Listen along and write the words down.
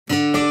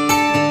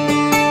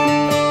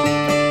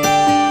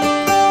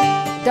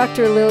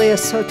Dr. Lilia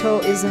Soto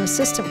is an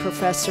assistant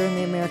professor in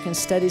the American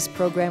Studies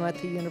program at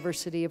the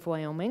University of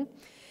Wyoming.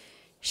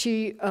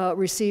 She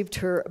received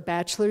her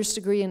bachelor's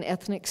degree in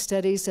ethnic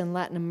studies and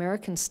Latin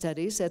American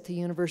studies at the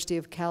University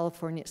of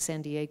California at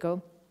San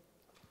Diego.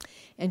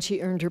 And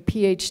she earned her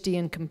PhD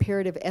in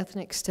comparative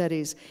ethnic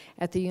studies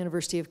at the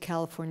University of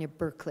California,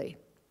 Berkeley.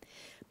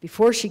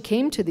 Before she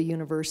came to the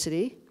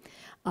university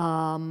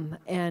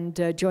and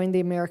joined the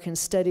American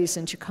Studies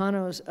and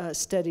Chicano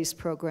Studies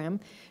program,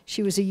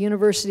 she was a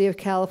University of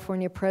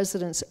California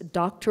President's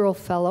Doctoral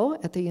Fellow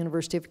at the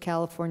University of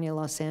California,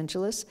 Los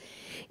Angeles,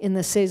 in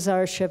the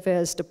Cesar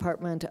Chavez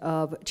Department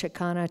of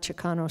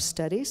Chicano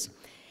Studies.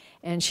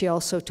 And she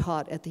also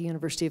taught at the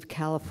University of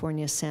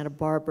California, Santa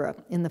Barbara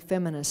in the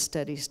Feminist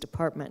Studies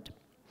Department.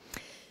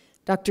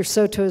 Dr.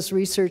 Soto's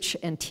research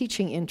and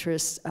teaching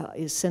interest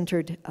is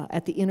centered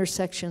at the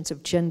intersections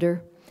of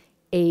gender,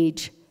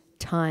 age,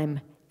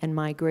 time, and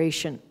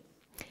migration.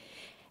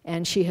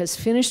 And she has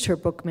finished her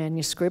book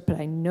manuscript, but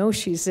I know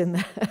she's in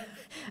the,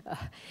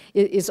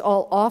 it is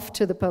all off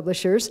to the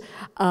publishers,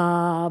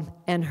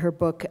 and her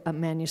book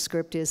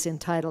manuscript is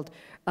entitled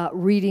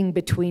Reading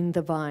Between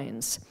the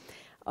Vines,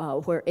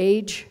 where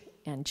age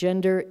and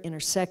gender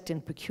intersect in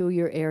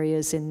peculiar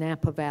areas in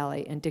Napa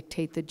Valley and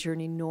dictate the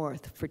journey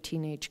north for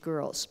teenage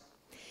girls.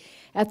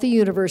 At the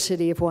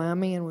University of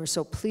Wyoming, and we're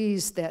so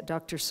pleased that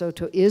Dr.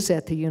 Soto is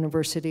at the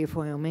University of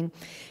Wyoming,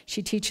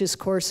 she teaches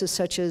courses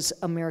such as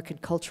American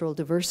Cultural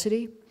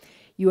Diversity,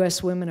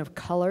 U.S. Women of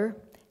Color,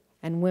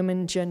 and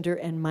Women, Gender,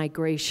 and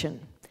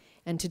Migration.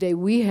 And today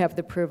we have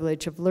the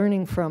privilege of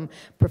learning from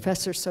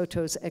Professor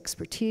Soto's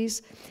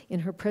expertise in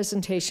her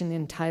presentation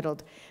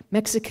entitled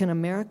Mexican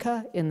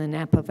America in the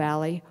Napa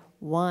Valley,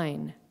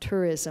 Wine,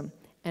 Tourism,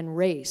 and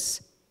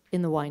Race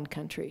in the Wine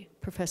Country.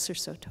 Professor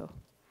Soto.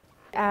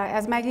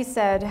 As Maggie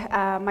said,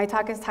 my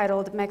talk is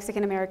titled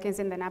Mexican Americans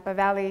in the Napa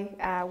Valley,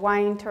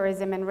 Wine,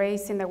 Tourism, and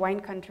Race in the Wine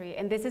Country.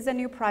 And this is a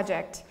new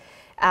project,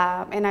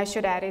 and I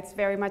should add, it's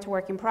very much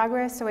work in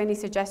progress, so any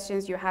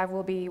suggestions you have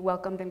will be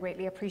welcomed and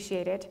greatly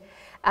appreciated.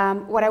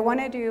 What I want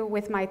to do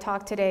with my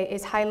talk today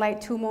is highlight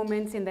two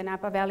moments in the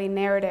Napa Valley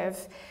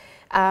narrative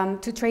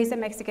to trace a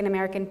Mexican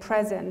American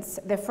presence.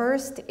 The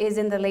first is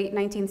in the late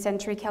 19th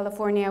century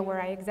California, where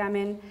I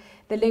examine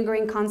the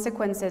lingering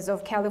consequences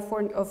of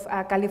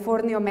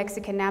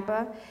Californio-Mexican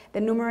Napa,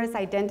 the numerous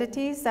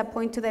identities that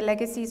point to the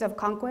legacies of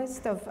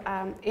conquest, of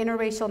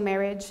interracial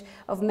marriage,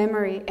 of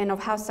memory, and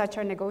of how such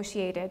are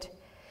negotiated.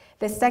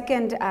 The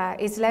second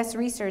is less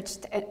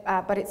researched,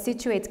 but it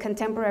situates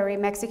contemporary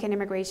Mexican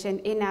immigration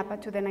in Napa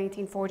to the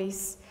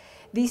 1940s.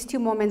 These two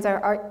moments,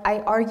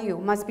 I argue,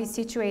 must be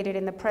situated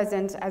in the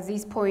present, as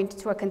these point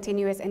to a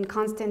continuous and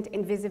constant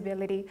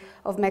invisibility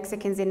of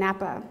Mexicans in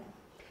Napa.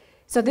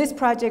 So this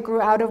project grew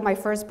out of my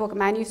first book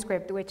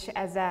manuscript, which,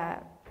 as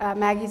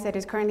Maggie said,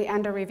 is currently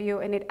under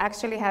review, and it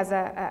actually has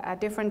a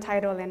different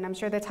title, and I'm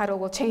sure the title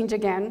will change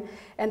again.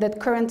 And the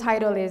current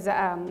title is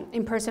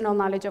Impersonal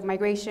Knowledge of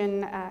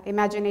Migration,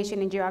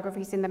 Imagination and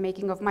Geographies in the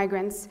Making of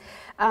Migrants.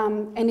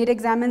 And it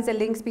examines the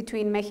links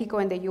between Mexico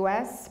and the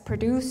US,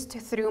 produced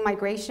through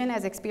migration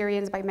as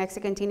experienced by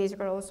Mexican teenage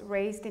girls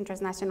raised in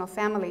transnational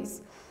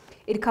families.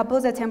 It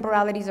couples the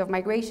temporalities of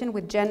migration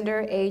with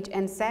gender, age,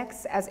 and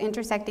sex as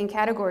intersecting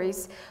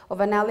categories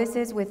of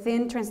analysis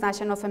within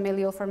transnational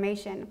familial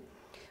formation.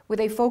 With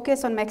a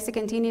focus on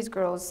Mexican teenage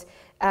girls,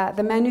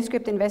 the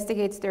manuscript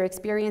investigates their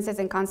experiences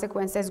and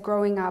consequences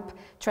growing up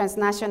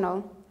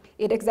transnational.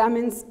 It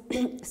examines,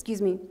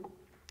 excuse me,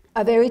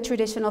 a very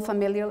traditional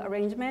familial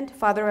arrangement,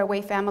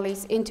 father-away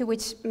families, into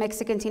which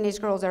Mexican teenage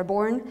girls are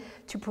born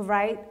to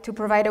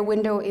provide a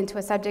window into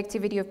a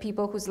subjectivity of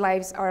people whose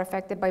lives are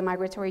affected by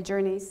migratory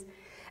journeys.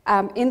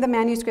 In the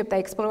manuscript, I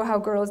explore how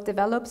girls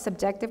develop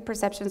subjective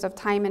perceptions of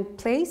time and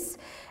place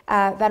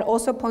that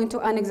also point to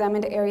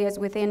unexamined areas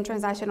within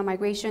transnational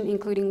migration,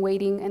 including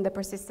waiting and the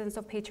persistence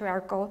of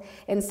patriarchal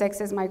and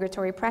sexist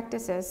migratory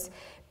practices.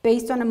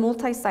 Based on a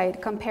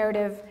multi-site,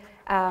 comparative,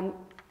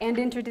 and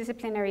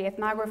interdisciplinary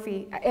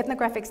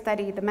ethnographic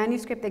study, the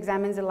manuscript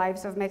examines the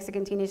lives of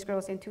Mexican teenage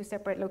girls in two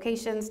separate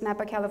locations,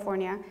 Napa,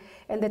 California,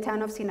 and the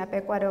town of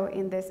Sinapecuaro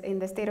in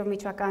the state of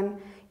Michoacan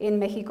in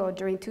Mexico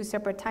during two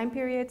separate time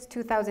periods,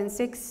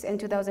 2006 and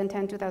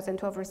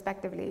 2010-2012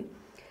 respectively.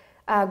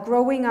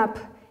 Growing up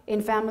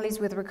in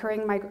families with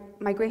recurring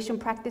migration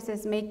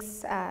practices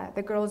makes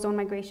the girls' own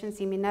migration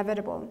seem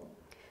inevitable.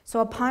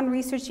 So upon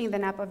researching the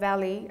Napa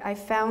Valley, I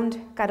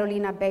found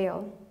Carolina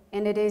Bale.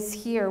 And it is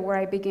here where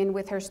I begin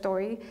with her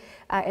story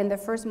and the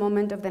first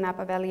moment of the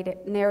Napa Valley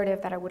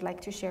narrative that I would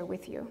like to share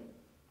with you.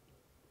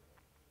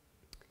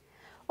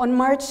 On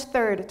March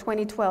 3rd,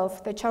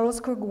 2012, the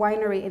Charles Krug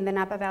Winery in the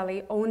Napa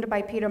Valley, owned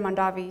by Peter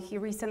Mondavi, he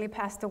recently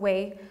passed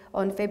away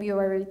on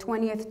February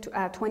 20th,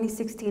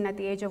 2016 at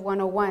the age of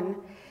 101.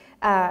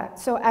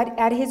 So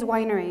at his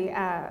winery,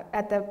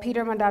 at the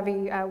Peter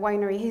Mondavi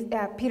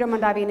winery, Peter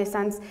Mondavi and his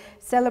sons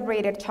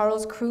celebrated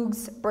Charles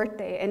Krug's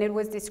birthday, and it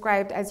was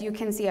described, as you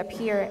can see up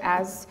here,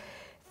 as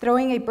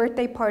throwing a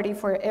birthday party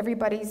for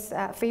everybody's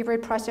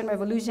favorite Prussian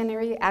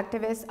revolutionary,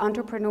 activist,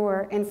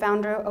 entrepreneur, and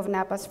founder of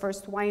Napa's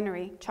first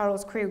winery,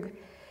 Charles Krug.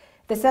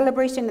 The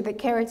celebration at the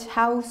Carriage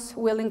House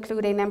will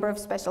include a number of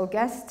special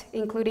guests,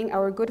 including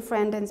our good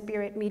friend and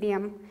spirit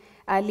medium,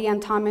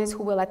 Leanne Thomas,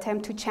 who will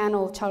attempt to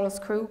channel Charles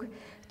Krug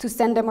to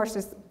send him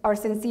our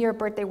sincere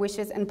birthday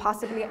wishes and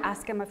possibly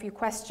ask him a few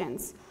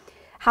questions.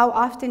 How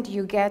often do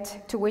you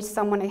get to wish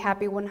someone a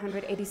happy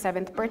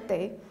 187th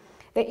birthday?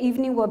 The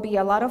evening will be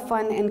a lot of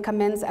fun and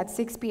commence at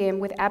 6 p.m.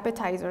 with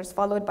appetizers,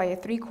 followed by a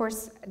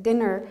 3-course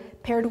dinner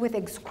paired with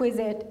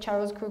exquisite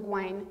Charles Krug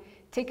wine.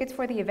 Tickets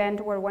for the event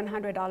were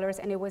 $100,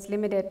 and it was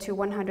limited to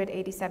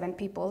 187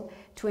 people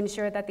to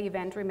ensure that the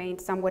event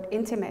remained somewhat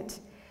intimate.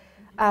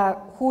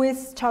 Who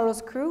is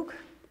Charles Krug?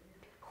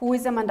 Who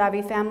is the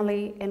Mondavi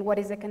family, and what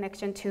is the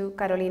connection to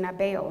Carolina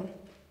Bale?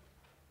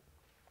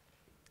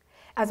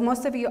 As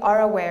most of you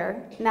are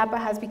aware, Napa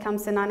has become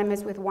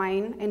synonymous with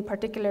wine, and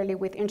particularly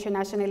with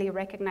internationally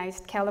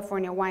recognized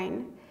California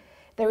wine.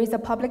 There is a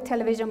public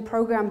television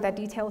program that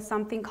details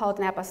something called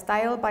Napa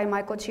Style by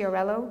Michael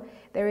Chiarello.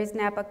 There is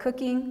Napa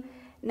Cooking,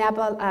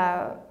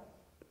 Napa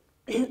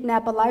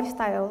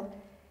Lifestyle.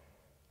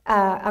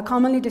 A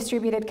commonly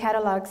distributed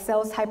catalog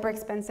sells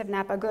hyper-expensive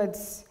Napa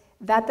goods.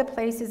 That the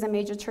place is a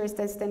major tourist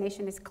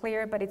destination is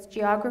clear, but its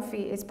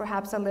geography is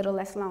perhaps a little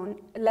less known.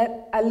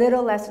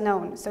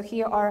 So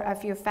here are a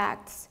few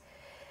facts.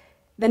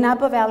 The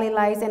Napa Valley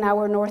lies an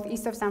hour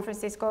northeast of San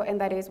Francisco,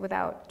 and that is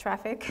without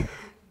traffic.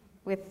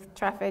 With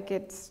traffic,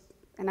 it's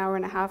an hour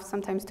and a half,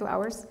 sometimes 2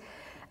 hours.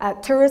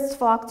 Tourists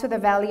flock to the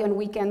valley on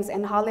weekends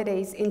and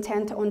holidays,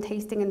 intent on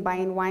tasting and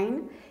buying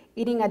wine,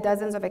 eating at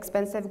dozens of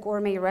expensive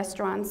gourmet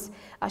restaurants,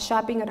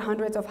 shopping at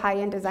hundreds of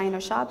high-end designer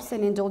shops,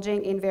 and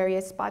indulging in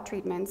various spa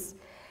treatments.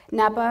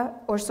 Napa,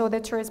 or so the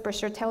tourist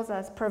brochure tells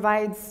us,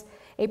 provides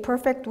a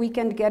perfect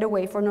weekend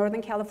getaway for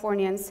Northern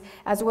Californians,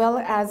 as well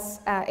as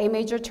a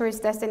major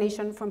tourist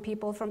destination from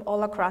people from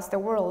all across the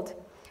world.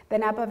 The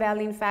Napa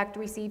Valley, in fact,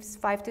 receives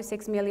 5 to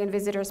 6 million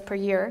visitors per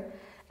year,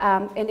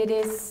 and it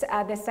is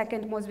the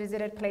second most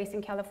visited place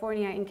in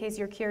California. In case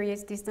you're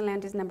curious,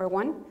 Disneyland is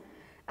 #1.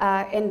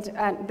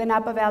 The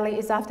Napa Valley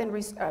is often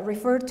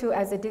referred to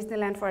as the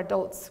Disneyland for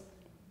adults.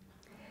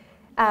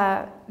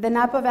 The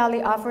Napa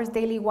Valley offers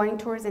daily wine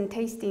tours and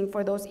tasting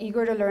for those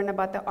eager to learn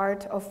about the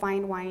art of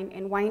fine wine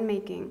and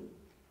winemaking.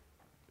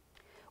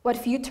 What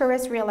few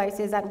tourists realize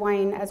is that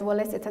wine, as well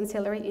as its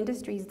ancillary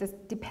industries,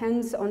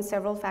 depends on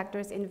several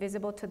factors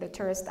invisible to the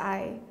tourist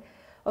eye.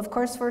 Of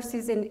course, first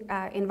is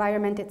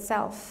environment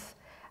itself.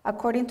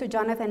 According to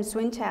Jonathan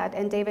Swinchad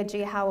and David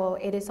J. Howell,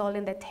 it is all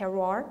in the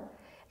terroir,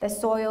 the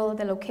soil,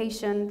 the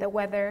location, the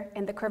weather,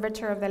 and the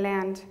curvature of the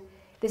land.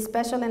 This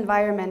special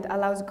environment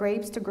allows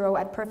grapes to grow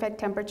at perfect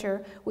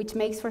temperature, which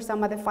makes for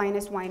some of the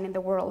finest wine in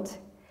the world.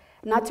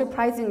 Not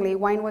surprisingly,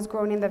 wine was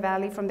grown in the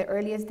valley from the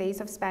earliest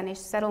days of Spanish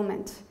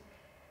settlement,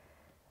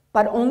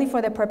 but only for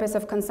the purpose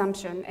of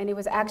consumption. And it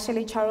was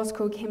actually Charles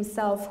Krug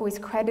himself who is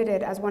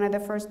credited as one of the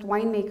first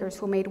winemakers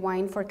who made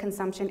wine for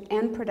consumption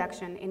and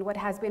production in what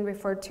has been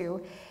referred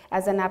to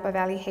as the Napa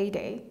Valley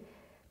heyday.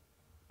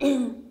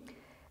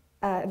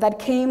 That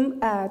came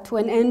to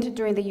an end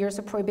during the years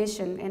of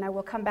Prohibition, and I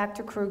will come back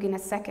to Krug in a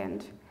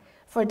second.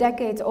 For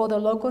decades, although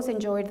locals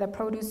enjoyed the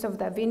produce of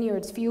the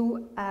vineyards,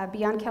 few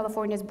beyond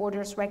California's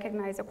borders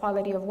recognized the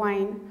quality of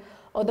wine.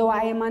 Although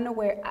I am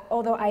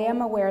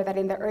aware that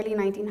in the early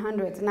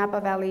 1900s, Napa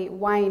Valley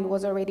wine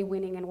was already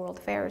winning in world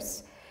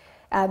fairs.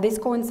 This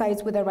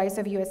coincides with the rise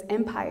of U.S.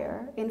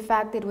 empire. In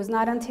fact, it was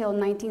not until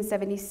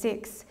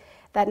 1976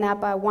 that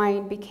Napa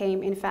wine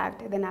became, in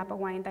fact, the Napa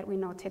wine that we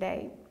know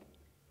today.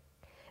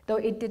 Though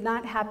it did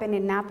not happen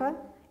in Napa,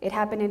 it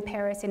happened in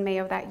Paris in May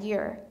of that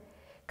year.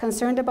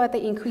 Concerned about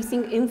the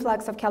increasing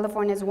influx of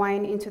California's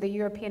wine into the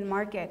European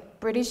market,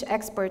 British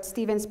expert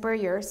Stephen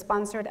Spurrier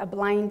sponsored a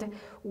blind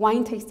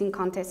wine tasting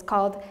contest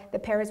called the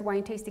Paris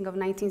Wine Tasting of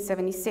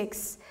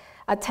 1976,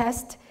 a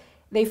test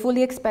they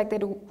fully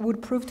expected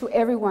would prove to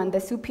everyone the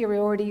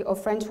superiority of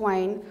French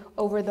wine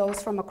over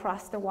those from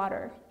across the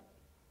water.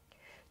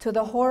 To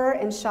the horror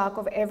and shock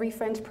of every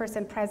French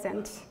person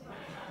present,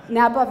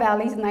 Napa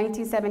Valley's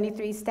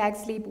 1973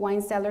 Stag's Leap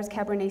Wine Cellars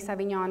Cabernet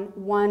Sauvignon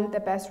won the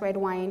best red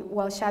wine,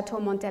 while Chateau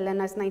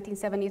Montelena's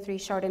 1973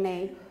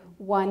 Chardonnay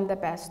won the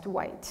best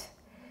white.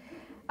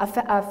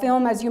 A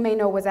film, as you may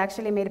know, was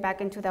actually made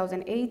back in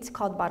 2008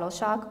 called Bottle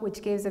Shock,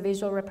 which gives a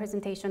visual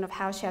representation of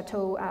how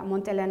Chateau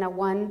Montelena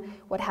won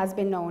what has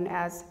been known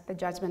as the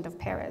Judgment of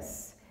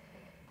Paris.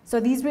 So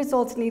these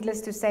results,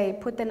 needless to say,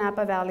 put the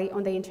Napa Valley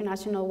on the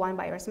international wine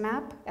buyers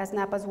map, as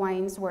Napa's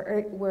wines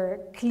were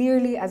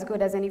clearly as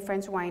good as any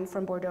French wine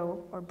from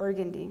Bordeaux or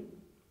Burgundy.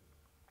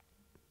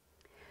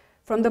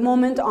 From that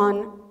moment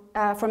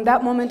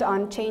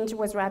on, change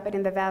was rapid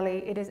in the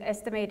valley. It is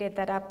estimated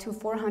that up to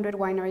 400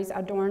 wineries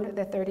adorned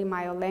the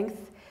 30-mile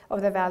length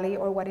of the valley,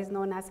 or what is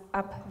known as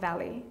Up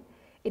Valley.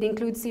 It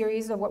includes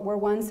series of what were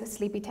once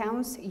sleepy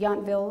towns: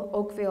 Yountville,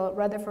 Oakville,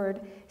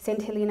 Rutherford,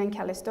 St. Helena, and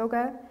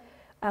Calistoga.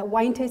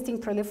 Wine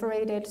tasting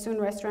proliferated, soon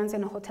restaurants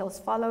and hotels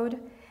followed.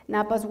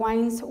 Napa's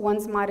wines,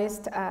 once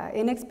modest,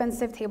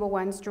 inexpensive table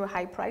wines, drew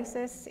high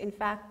prices. In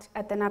fact,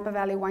 at the Napa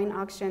Valley wine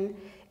auction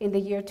in the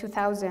year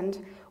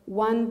 2000,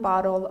 one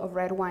bottle of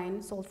red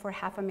wine sold for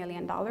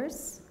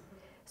 $500,000.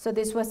 So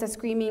this was a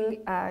screaming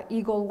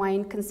eagle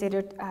wine,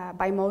 considered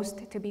by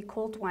most to be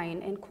cult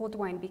wine, and cult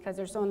wine because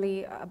there's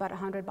only about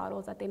 100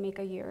 bottles that they make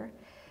a year.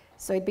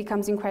 So it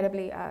becomes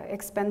incredibly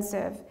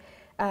expensive.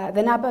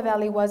 The Napa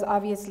Valley was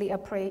obviously a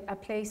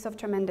place of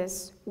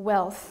tremendous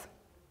wealth.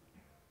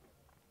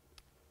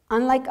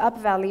 Unlike Up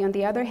Valley, on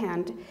the other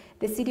hand,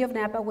 the city of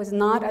Napa was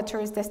not a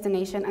tourist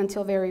destination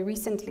until very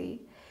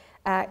recently.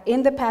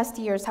 In the past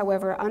years,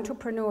 however,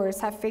 entrepreneurs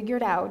have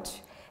figured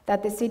out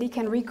that the city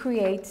can be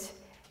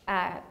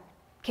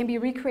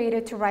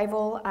recreated to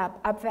rival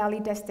Up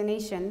Valley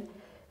destination.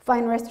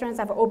 Fine restaurants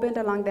have opened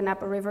along the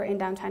Napa River in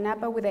downtown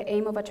Napa with the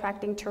aim of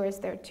attracting tourists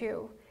there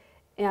too.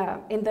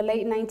 In the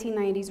late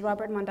 1990s,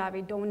 Robert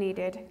Mondavi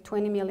donated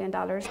 $20 million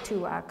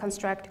to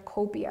construct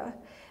Copia,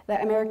 the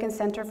American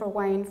Center for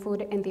Wine,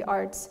 Food, and the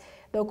Arts.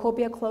 Though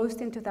Copia closed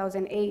in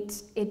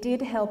 2008, it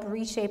did help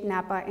reshape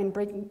Napa and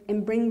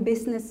bring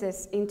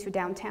businesses into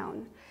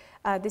downtown.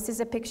 This is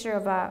a picture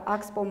of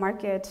Oxbow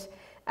Market.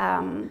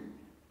 I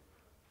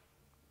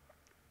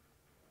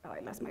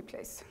lost my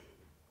place.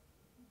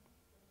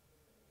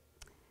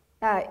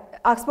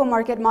 Oxbow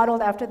Market,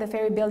 modeled after the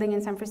Ferry Building in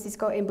San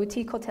Francisco, and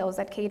boutique hotels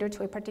that cater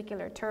to a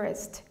particular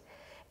tourist.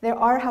 There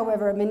are,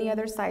 however, many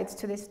other sides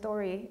to this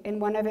story, and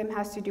one of them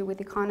has to do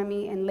with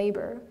economy and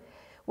labor.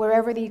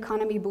 Wherever the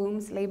economy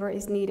booms, labor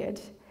is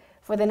needed.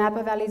 For the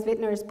Napa Valley's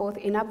vintners, both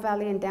in Up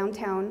Valley and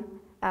downtown,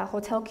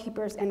 hotel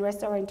keepers and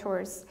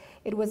restaurateurs,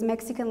 it was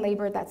Mexican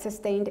labor that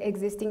sustained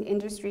existing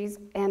industries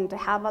and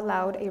have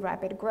allowed a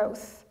rapid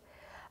growth.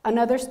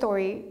 Another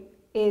story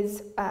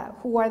is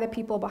who are the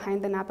people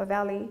behind the Napa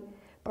Valley.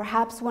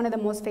 Perhaps one of the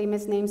most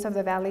famous names of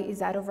the valley is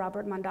that of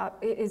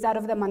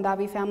the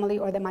Mondavi family,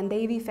 or the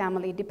Mondavi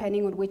family,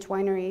 depending on which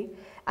winery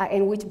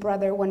and which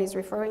brother one is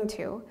referring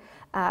to,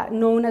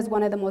 known as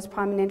one of the most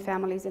prominent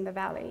families in the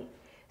valley.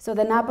 So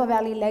the Napa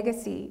Valley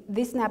legacy,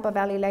 this Napa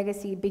Valley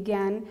legacy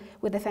began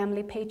with the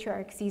family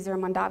patriarch Cesar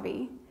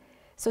Mondavi.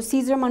 So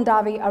Cesar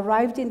Mondavi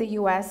arrived in the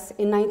US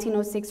in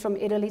 1906 from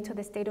Italy to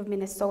the state of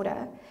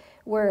Minnesota,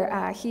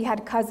 where he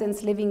had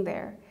cousins living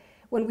there.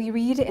 When we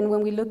read and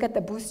when we look at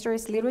the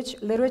Booster's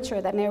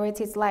literature that narrates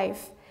his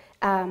life,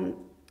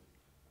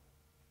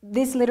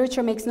 this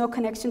literature makes no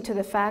connection to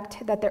the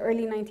fact that the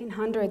early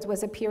 1900s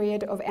was a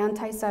period of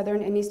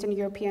anti-Southern and Eastern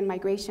European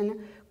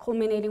migration,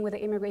 culminating with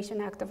the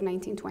Immigration Act of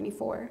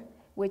 1924,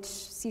 which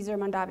Cesar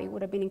Mondavi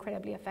would have been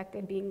incredibly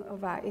affected, being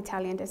of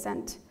Italian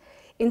descent.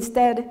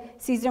 Instead,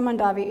 Cesar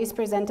Mondavi is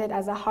presented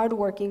as a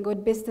hardworking,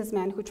 good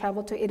businessman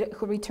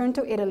who returned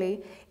to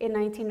Italy in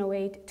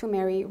 1908 to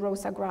marry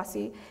Rosa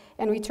Grassi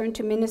and returned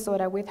to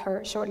Minnesota with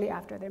her shortly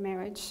after their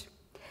marriage.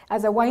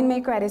 As a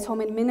winemaker at his home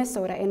in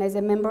Minnesota and as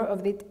a member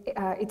of the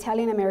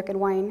Italian-American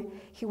wine,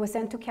 he was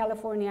sent to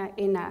California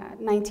in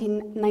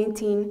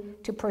 1919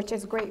 to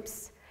purchase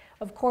grapes.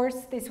 Of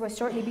course, this was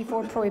shortly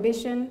before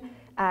Prohibition,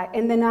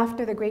 and then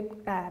after the grape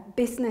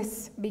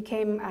business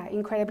became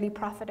incredibly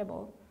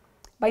profitable.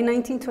 By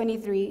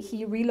 1923,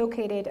 he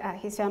relocated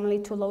his family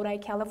to Lodi,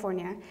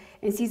 California,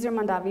 and Cesar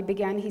Mondavi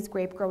began his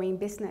grape growing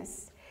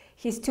business.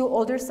 His two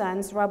older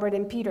sons, Robert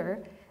and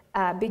Peter,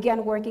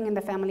 began working in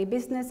the family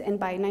business, and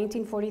by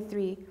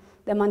 1943,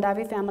 the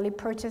Mondavi family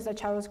purchased the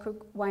Charles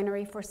Krug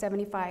winery for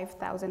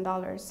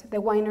 $75,000, the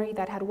winery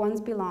that had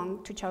once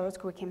belonged to Charles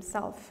Krug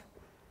himself.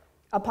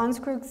 Upon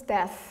Krug's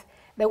death,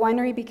 the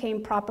winery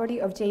became property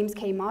of James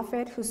K.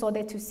 Moffett, who sold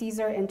it to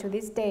Cesar, and to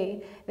this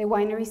day, the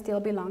winery still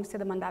belongs to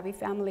the Mondavi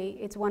family.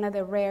 It's one of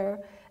the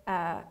rare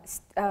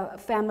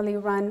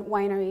family-run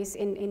wineries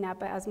in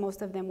Napa, as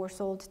most of them were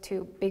sold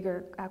to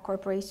bigger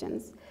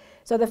corporations.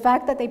 So the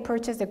fact that they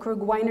purchased the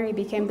Krug winery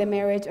became the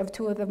marriage of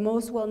two of the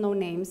most well-known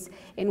names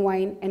in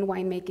wine and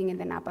winemaking in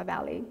the Napa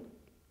Valley.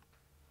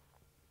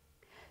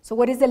 So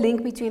what is the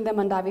link between the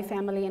Mondavi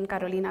family and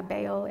Carolina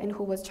Bale, and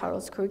who was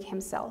Charles Krug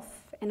himself?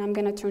 And I'm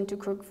going to turn to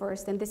Krug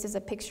first, and this is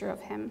a picture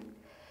of him.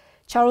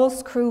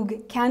 Charles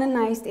Krug,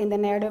 canonized in the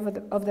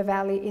narrative of the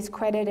valley, is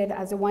credited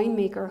as a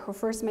winemaker who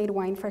first made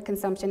wine for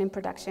consumption and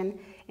production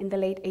in the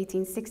late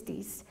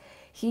 1860s.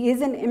 He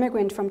is an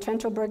immigrant from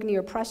Trentelburg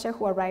near Prussia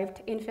who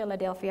arrived in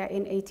Philadelphia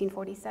in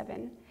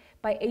 1847.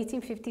 By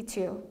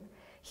 1852,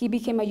 he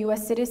became a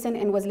US citizen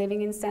and was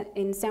living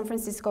in San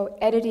Francisco,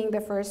 editing the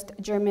first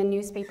German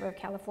newspaper of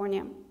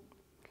California.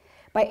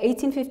 By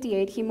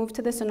 1858, he moved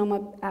to the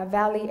Sonoma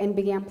Valley and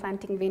began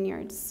planting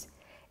vineyards.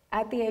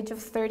 At the age of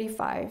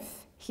 35,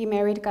 he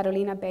married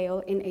Carolina Bale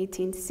in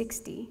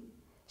 1860.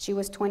 She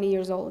was 20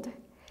 years old.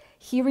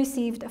 He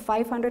received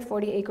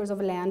 540 acres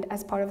of land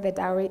as part of the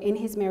dowry in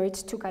his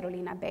marriage to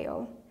Carolina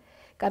Bale.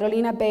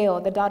 Carolina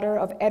Bale, the daughter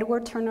of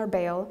Edward Turner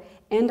Bale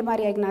and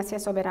Maria Ignacia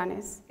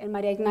Soberanes. And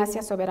Maria Ignacia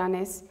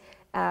Soberanes,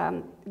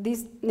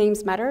 these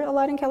names matter a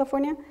lot in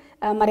California.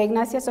 Maria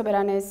Ignacia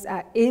Soberanes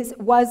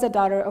was the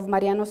daughter of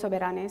Mariano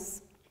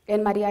Soberanes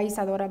and Maria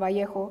Isadora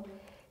Vallejo,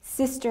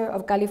 sister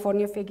of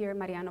California figure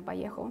Mariano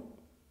Vallejo.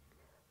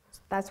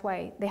 That's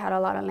why they had a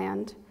lot of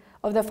land.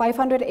 Of the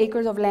 500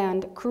 acres of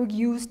land, Krug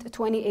used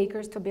 20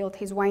 acres to build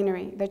his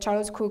winery, the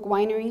Charles Krug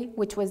Winery,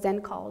 which was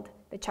then called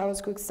the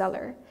Charles Krug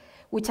Cellar,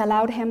 which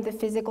allowed him the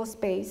physical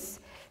space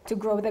to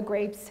grow the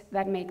grapes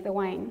that make the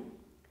wine.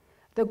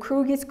 Though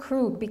Krug is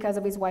Krug because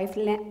of his wife's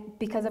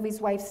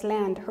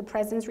land, her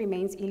presence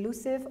remains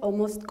elusive,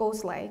 almost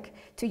ghost-like,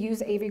 to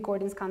use Avery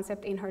Gordon's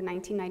concept in her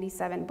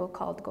 1997 book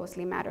called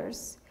Ghostly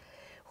Matters.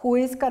 Who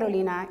is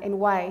Carolina and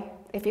why,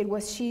 if it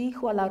was she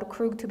who allowed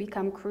Krug to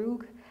become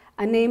Krug,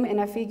 a name and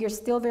a figure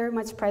still very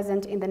much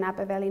present in the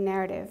Napa Valley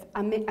narrative,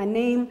 a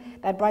name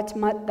that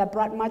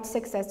brought much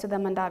success to the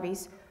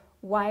Mandavis,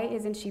 why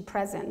isn't she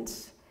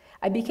present?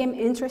 I became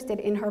interested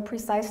in her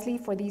precisely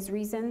for these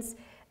reasons,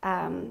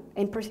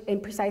 and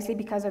precisely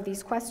because of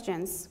these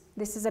questions.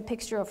 This is a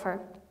picture of her.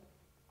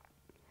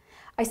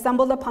 I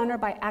stumbled upon her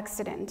by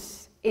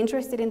accident.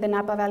 Interested in the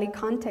Napa Valley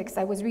context,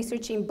 I was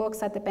researching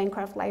books at the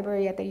Bancroft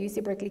Library at the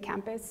UC Berkeley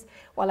campus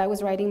while I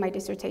was writing my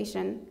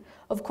dissertation.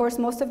 Of course,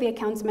 most of the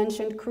accounts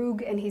mentioned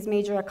Krug and his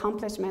major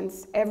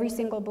accomplishments. Every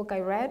single book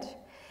I read,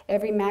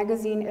 every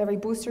magazine, every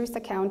boosterist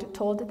account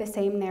told the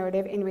same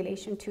narrative in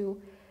relation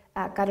to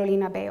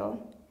Carolina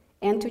Bale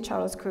and to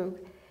Charles Krug,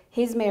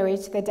 his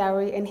marriage, the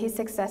dowry, and his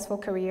successful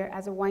career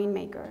as a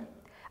winemaker.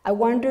 I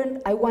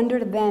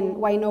wondered then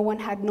why no one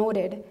had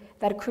noted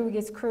that Krug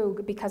is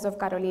Krug because of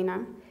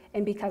Carolina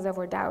and because of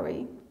her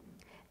dowry.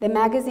 The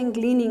magazine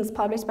Gleanings,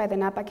 published by the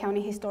Napa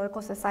County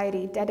Historical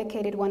Society,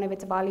 dedicated one of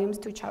its volumes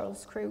to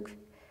Charles Krug.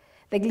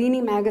 The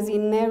Gleaning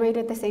magazine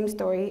narrated the same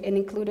story and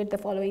included the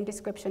following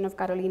description of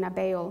Carolina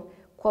Bale,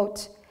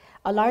 quote,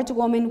 "A large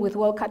woman with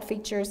well-cut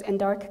features and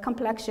dark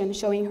complexion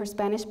showing her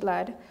Spanish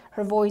blood,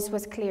 her voice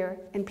was clear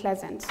and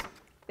pleasant."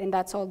 And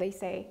that's all they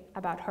say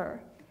about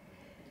her.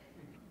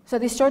 So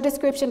this short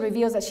description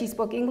reveals that she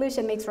spoke English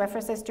and makes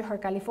references to her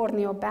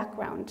California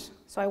background.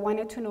 So I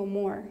wanted to know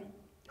more.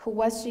 Who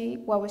was she?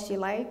 What was she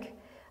like?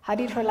 How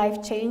did her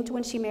life change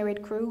when she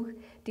married Krug?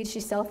 Did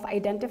she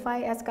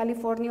self-identify as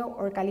California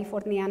or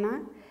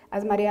Californiana,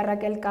 as Maria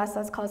Raquel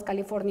Casas calls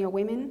California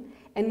women?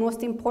 And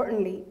most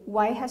importantly,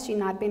 why has she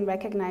not been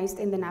recognized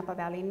in the Napa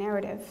Valley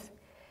narrative?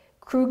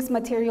 Krug's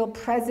material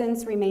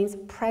presence remains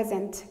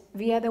present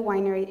via the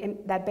winery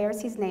that bears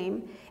his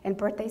name and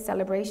birthday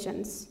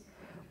celebrations.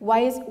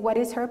 What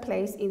is her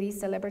place in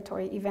these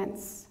celebratory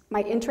events?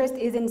 My interest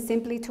isn't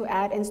simply to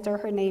add and stir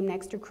her name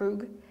next to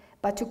Krug,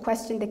 but to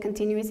question the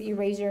continuous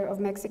erasure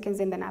of Mexicans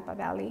in the Napa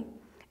Valley.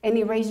 An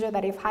erasure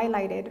that, if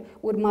highlighted,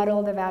 would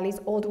muddle the valley's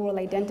old world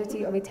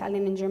identity of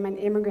Italian and German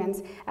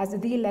immigrants as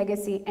the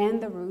legacy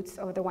and the roots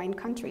of the wine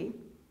country.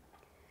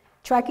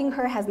 Tracking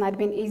her has not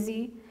been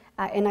easy,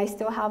 and I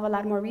still have a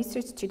lot more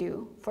research to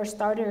do. For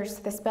starters,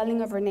 the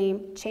spelling of her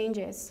name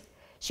changes.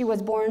 She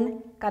was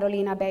born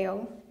Carolina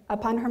Bale.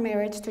 Upon her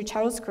marriage to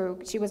Charles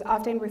Krug, she was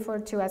often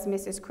referred to as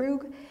Mrs.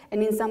 Krug,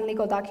 and in some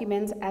legal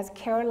documents as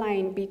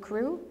Caroline B.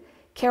 Krug,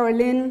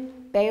 Carolyn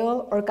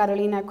Bale, or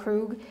Carolina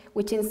Krug,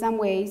 which in some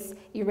ways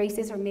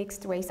erases her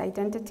mixed race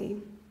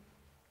identity.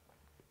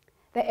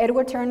 The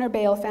Edward Turner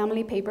Bale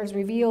family papers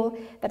reveal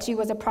that she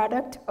was a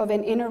product of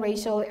an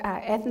interracial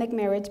ethnic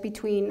marriage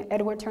between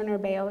Edward Turner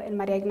Bale and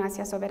Maria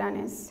Ignacia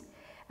Soberanes.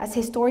 As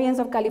historians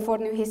of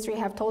California history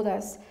have told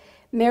us,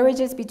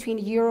 marriages between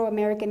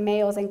Euro-American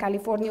males and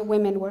California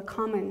women were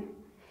common.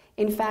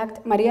 In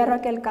fact, Maria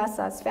Raquel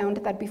Casas found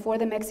that before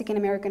the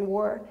Mexican-American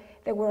War,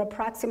 there were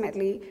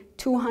approximately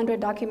 200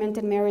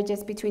 documented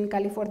marriages between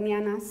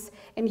Californianas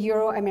and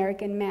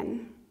Euro-American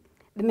men.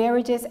 The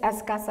marriages,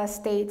 as Casas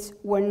states,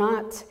 were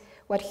not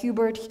what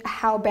Hubert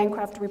Howe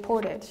Bancroft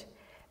reported.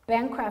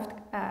 Bancroft,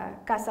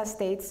 Casas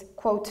states,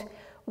 quote,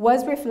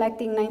 was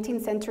reflecting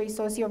 19th century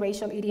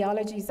socio-racial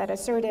ideologies that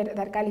asserted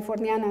that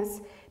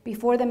Californianas,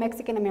 before the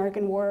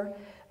Mexican-American War,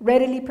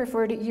 readily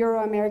preferred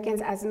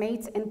Euro-Americans as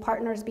mates and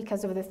partners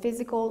because of the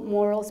physical,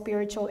 moral,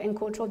 spiritual, and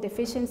cultural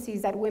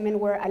deficiencies that women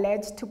were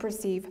alleged to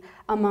perceive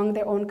among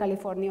their own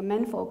California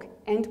menfolk,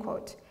 end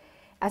quote.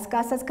 As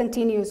Casas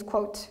continues,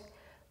 quote,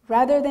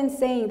 rather than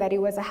saying that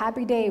it was a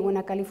happy day when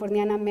a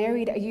Californiana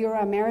married a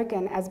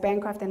Euro-American, as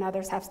Bancroft and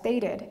others have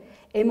stated,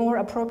 a more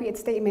appropriate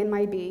statement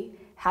might be,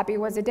 happy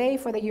was a day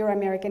for the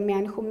Euro-American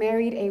man who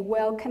married a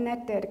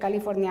well-connected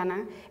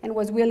Californiana and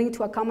was willing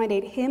to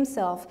accommodate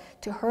himself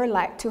to her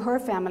life, to her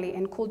family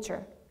and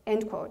culture,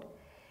 end quote.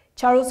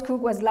 Charles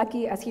Krug was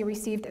lucky as he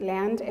received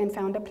land and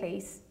found a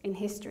place in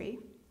history.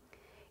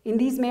 In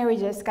these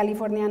marriages,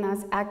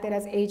 Californianas acted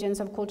as agents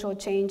of cultural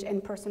change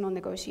and personal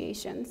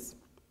negotiations.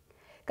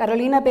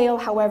 Carolina Bale,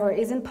 however,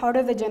 isn't part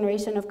of the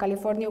generation of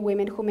California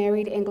women who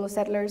married Anglo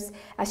settlers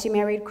as she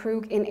married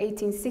Krug in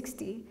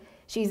 1860.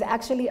 She's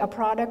actually a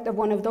product of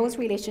one of those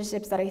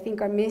relationships that I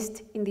think are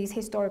missed in these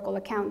historical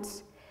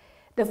accounts.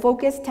 The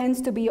focus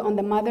tends to be on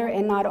the mother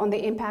and not on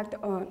the impact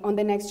on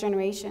the next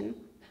generation.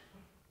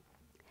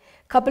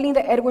 Coupling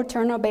the Edward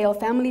Turner Bale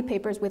family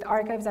papers with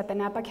archives at the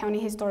Napa County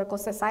Historical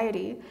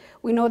Society,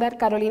 we know that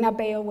Carolina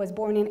Bale was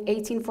born in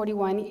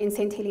 1841 in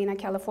St. Helena,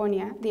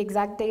 California. The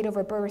exact date of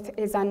her birth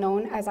is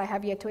unknown, as I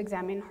have yet to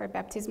examine her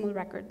baptismal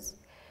records.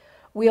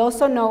 We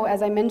also know,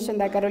 as I mentioned,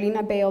 that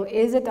Carolina Bale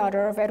is a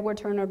daughter of Edward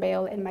Turner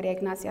Bale and Maria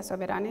Ignacia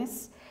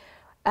Soberanes.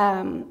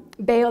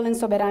 Bale and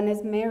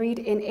Soberanes married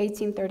in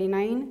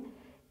 1839.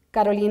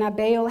 Carolina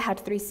Bale had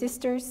 3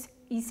 sisters,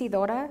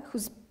 Isidora,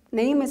 whose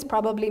name is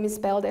probably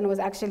misspelled and was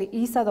actually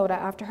Isadora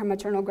after her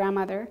maternal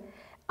grandmother,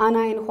 Ana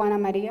and Juana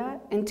Maria,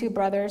 and 2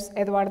 brothers,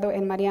 Eduardo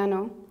and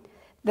Mariano.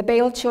 The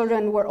Bale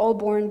children were all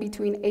born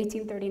between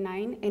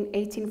 1839 and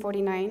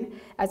 1849,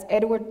 as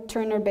Edward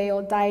Turner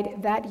Bale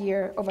died that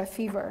year of a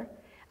fever,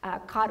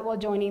 caught while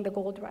joining the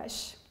gold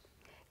rush.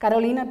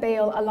 Carolina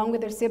Bale, along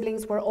with their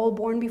siblings, were all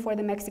born before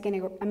the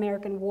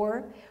Mexican-American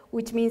War,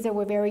 which means they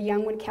were very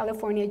young when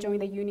California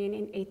joined the Union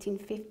in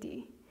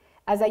 1850.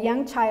 As a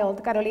young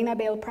child, Carolina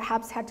Bale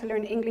perhaps had to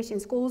learn English in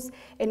schools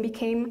and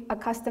became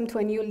accustomed to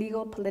a new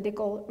legal,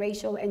 political,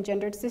 racial, and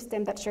gendered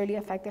system that surely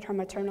affected her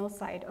maternal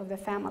side of the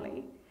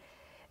family.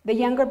 The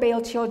younger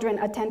Bale children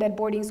attended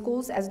boarding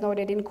schools, as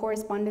noted in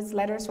correspondence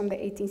letters from the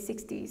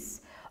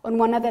 1860s. On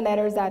one of the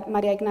letters that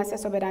Maria Ignacia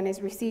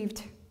Soberanes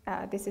received,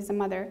 this is a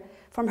mother,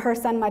 from her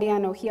son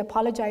Mariano, he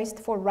apologized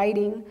for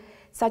writing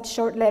such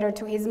short letter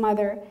to his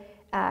mother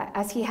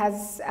as he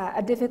has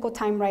a difficult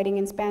time writing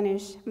in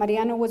Spanish.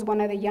 Mariano was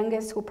one of the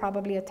youngest who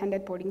probably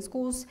attended boarding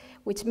schools,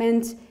 which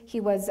meant he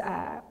was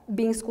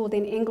being schooled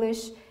in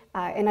English,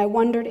 and I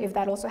wondered if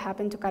that also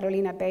happened to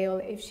Carolina Bale,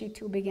 if she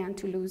too began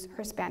to lose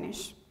her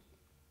Spanish.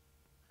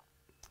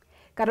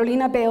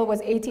 Carolina Bale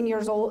was 8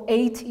 years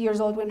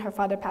old when her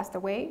father passed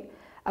away.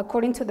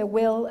 According to the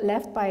will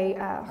left by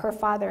her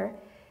father,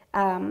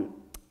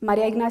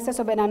 Maria Ignacia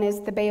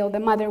Soberanes de Bale, the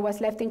mother,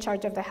 was left in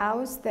charge of the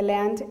house, the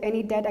land,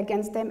 any debt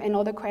against them, and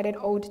all the credit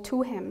owed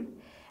to him.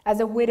 As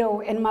a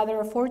widow and mother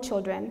of 4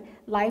 children,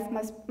 life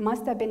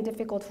must have been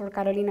difficult for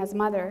Carolina's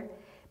mother.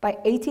 By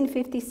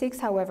 1856,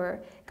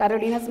 however,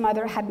 Carolina's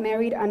mother had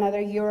married another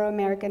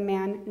Euro-American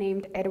man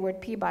named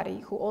Edward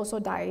Peabody, who also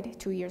died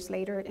 2 years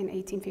later in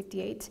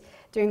 1858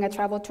 during a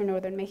travel to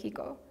northern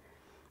Mexico.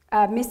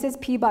 Mrs.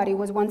 Peabody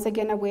was once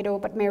again a widow,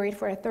 but married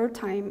for a 3rd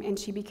time, and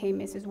she became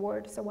Mrs.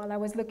 Ward. So while I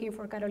was looking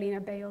for Carolina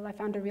Bale, I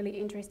found a really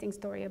interesting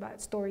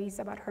stories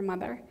about her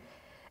mother.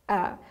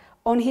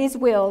 On his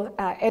will,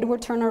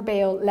 Edward Turner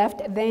Bale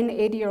left then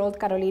 8-year-old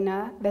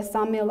Carolina the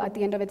sawmill at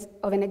the end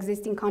of an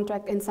existing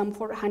contract and some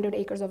 400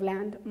 acres of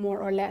land, more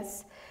or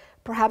less.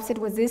 Perhaps it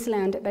was this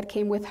land that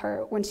came with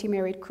her when she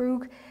married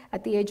Krug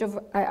at the age of,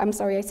 I'm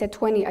sorry, I said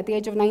 20, at the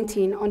age of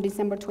 19 on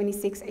December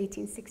 26,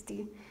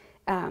 1860.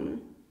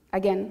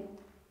 Again,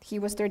 he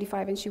was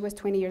 35 and she was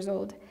 20 years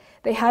old.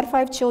 They had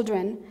 5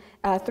 children,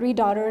 3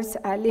 daughters,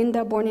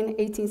 Linda, born in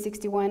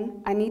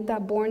 1861, Anita,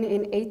 born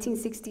in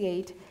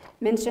 1868,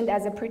 mentioned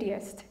as the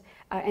prettiest,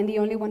 and the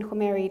only one who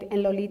married,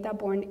 and Lolita,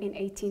 born in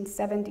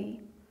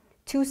 1870.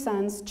 2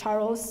 sons,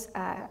 Charles,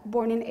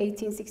 born in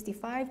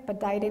 1865,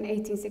 but died in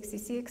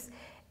 1866,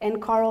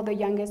 and Carl, the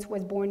youngest,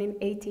 was born in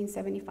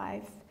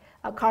 1875.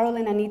 Carl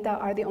and Anita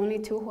are the only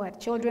 2 who had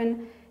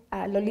children.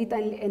 Lolita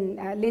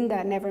and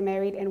Linda never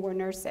married and were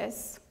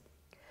nurses.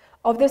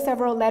 Of the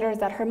several letters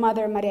that her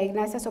mother, Maria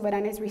Ignacia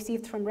Soberanes,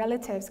 received from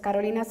relatives,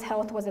 Carolina's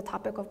health was a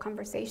topic of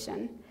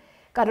conversation.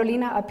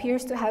 Carolina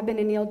appears to have been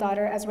an ill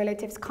daughter, as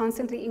relatives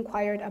constantly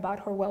inquired about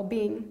her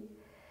well-being.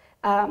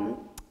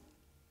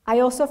 I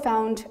also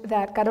found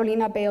that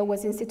Carolina Bale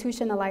was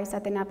institutionalized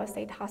at the Napa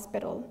State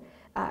Hospital,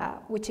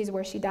 which is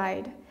where she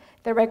died.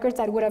 The records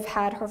that would have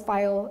had her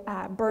file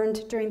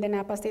burned during the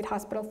Napa State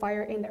Hospital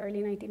fire in the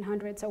early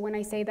 1900s. So when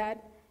I say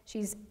that,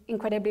 she's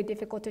incredibly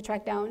difficult to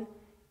track down.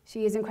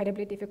 She is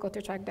incredibly difficult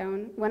to track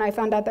down. When I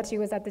found out that she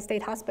was at the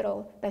state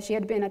hospital, that she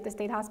had been at the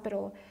state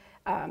hospital,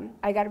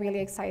 I got really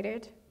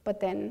excited. But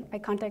then I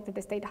contacted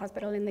the state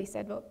hospital and they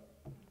said, well,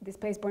 this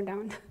place burned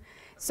down.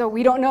 So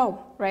we don't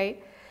know,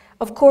 right?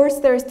 Of course,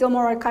 there is still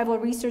more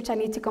archival research I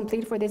need to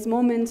complete for this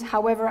moment.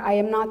 However, I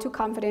am not too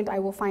confident I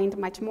will find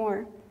much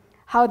more.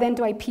 How then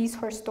do I piece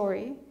her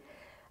story?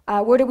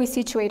 Where do we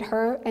situate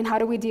her, and how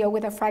do we deal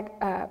with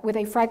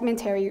a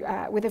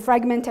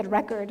fragmented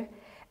record?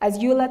 As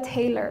Eula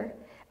Taylor,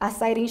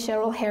 citing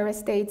Cheryl Harris,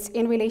 states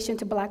in relation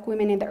to Black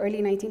women in the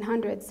early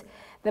 1900s,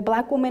 the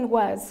Black woman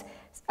was,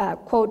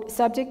 quote,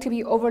 subject to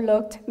be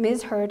overlooked,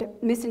 misheard,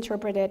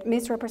 misinterpreted,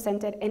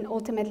 misrepresented, and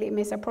ultimately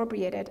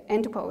misappropriated,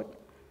 end quote.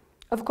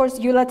 Of course,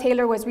 Eula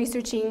Taylor was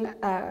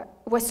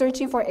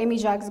searching for Amy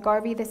Jacques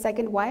Garvey, the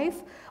second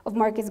wife of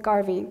Marcus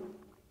Garvey.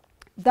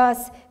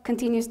 Thus,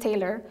 continues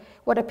Taylor,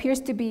 what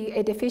appears to be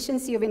a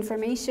deficiency of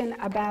information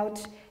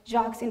about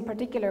Jacques in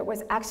particular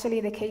was actually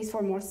the case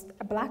for most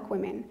Black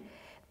women.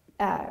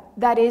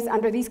 That is,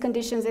 under these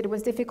conditions, it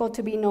was difficult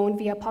to be known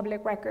via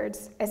public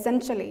records.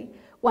 Essentially,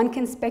 one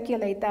can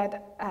speculate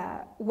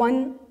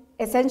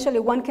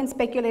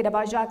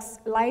about Jacques'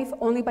 life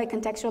only by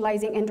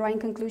contextualizing and drawing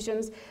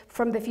conclusions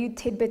from the few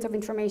tidbits of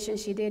information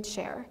she did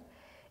share,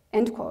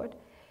 end quote.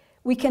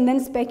 We can then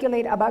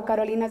speculate about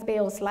Carolina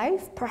Bale's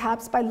life,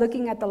 perhaps by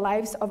looking at the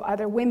lives of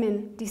other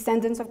women,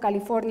 descendants of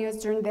Californians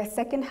during the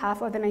second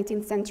half of the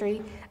 19th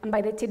century, and by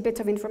the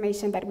tidbits of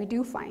information that we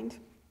do find.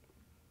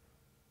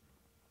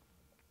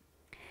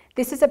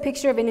 This is a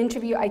picture of an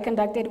interview I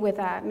conducted with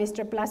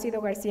Mr.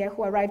 Plácido Garcia,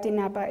 who arrived in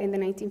Napa in the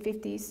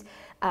 1950s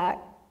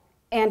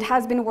and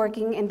has been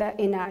working in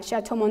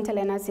Chateau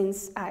Montelena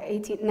since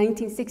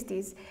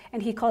 1960s,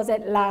 and he calls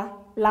it La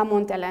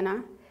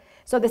Montelena.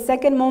 So the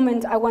second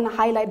moment I want to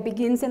highlight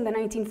begins in the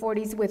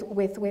 1940s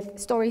with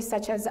stories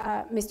such as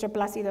Mr.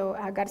 Plácido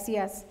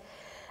Garcia's.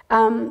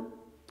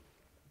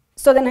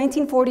 So the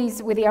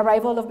 1940s, with the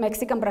arrival of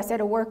Mexican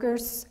bracero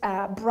workers,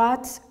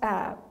 brought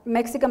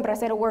Mexican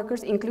bracero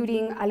workers,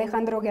 including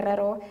Alejandro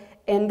Guerrero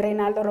and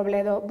Reynaldo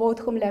Robledo, both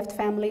whom left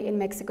family in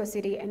Mexico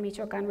City and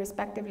Michoacan,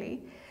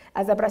 respectively,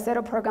 as the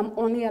bracero program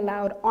only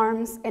allowed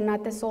arms and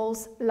not the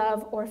soul's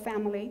love or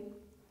family.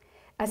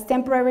 As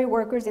temporary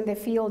workers in the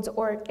fields,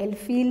 or El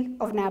Fil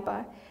of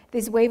Napa,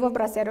 this wave of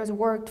braceros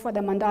worked for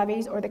the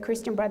Mondavis or the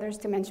Christian Brothers,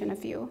 to mention a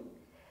few.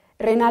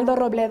 Reynaldo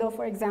Robledo,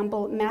 for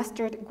example,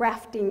 mastered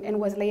grafting and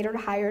was later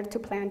hired to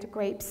plant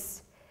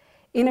grapes.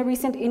 In a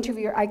recent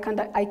interview I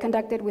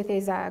conducted with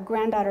his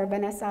granddaughter,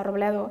 Vanessa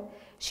Robledo,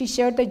 she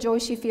shared the joy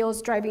she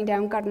feels driving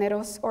down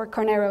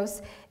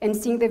carneros and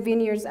seeing the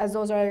vineyards, as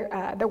those are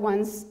the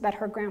ones that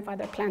her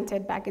grandfather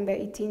planted back in the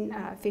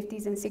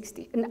 1950s and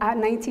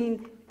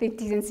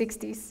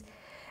 60s.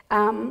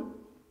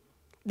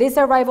 This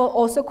arrival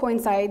also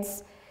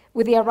coincides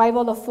with the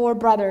arrival of four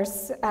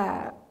brothers,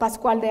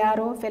 Pascual de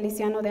Haro,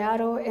 Feliciano de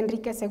Haro,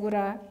 Enrique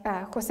Segura,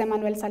 José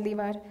Manuel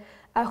Saldívar,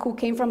 who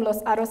came from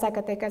Los Haros,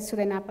 Zacatecas to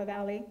the Napa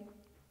Valley.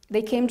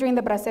 They came during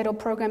the bracero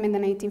program in the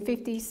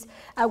 1950s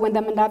when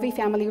the Mondavi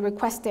family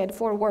requested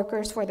 4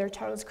 workers for their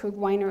Charles Krug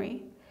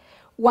winery.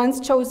 Once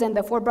chosen,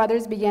 the 4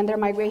 brothers began their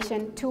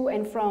migration to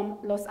and from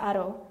Los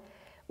Haros.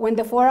 When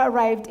the 4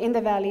 arrived in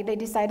the valley, they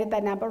decided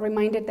that Napa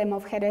reminded them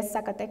of Jerez,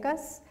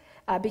 Zacatecas,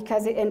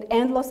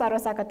 and Los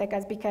Haros,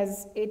 Zacatecas,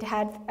 because it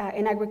had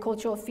an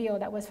agricultural feel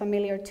that was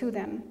familiar to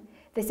them.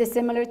 This is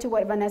similar to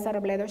what Vanessa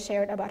Robledo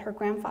shared about her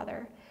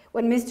grandfather.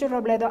 When Mr.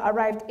 Robledo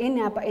arrived in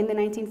Napa in the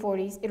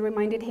 1940s, it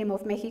reminded him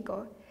of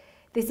Mexico.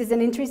 This is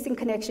an interesting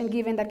connection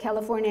given that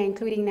California,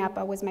 including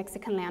Napa, was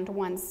Mexican land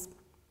once.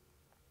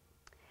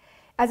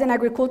 As an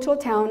agricultural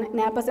town,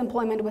 Napa's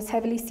employment was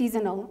heavily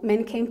seasonal.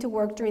 Men came to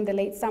work during the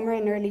late summer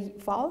and early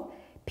fall,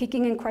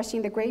 picking and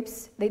crushing the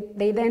grapes.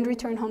 They then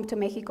returned home to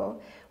Mexico,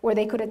 where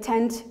they could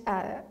attend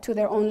to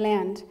their own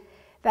land.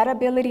 That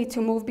ability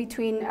to move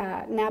between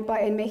Napa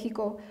and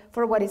Mexico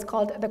for what is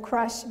called the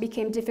crush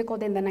became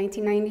difficult in the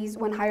 1990s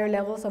when higher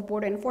levels of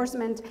border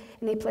enforcement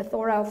and a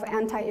plethora of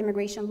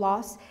anti-immigration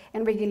laws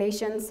and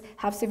regulations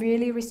have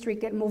severely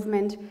restricted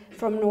movement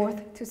from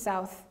north to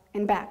south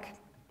and back.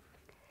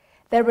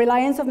 The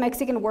reliance of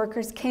Mexican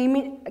workers came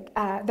in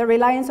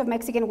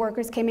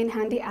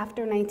handy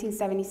after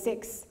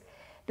 1976.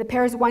 The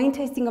Paris wine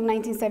tasting of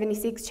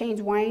 1976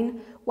 changed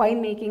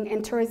winemaking,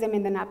 and tourism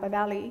in the Napa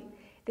Valley.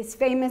 This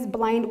famous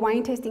blind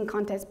wine tasting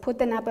contest put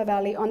the Napa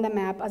Valley on the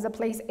map as a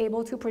place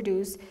able to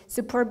produce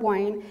superb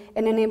wine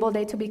and enabled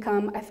it to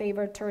become a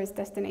favored tourist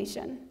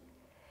destination.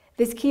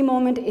 This key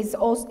moment is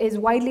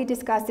widely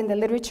discussed in the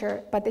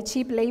literature, but the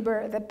cheap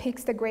labor that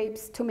picks the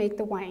grapes to make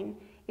the wine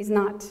is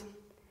not.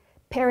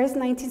 Paris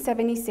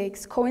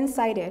 1976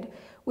 coincided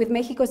with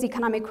Mexico's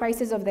economic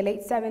crisis of the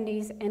late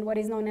 70s and what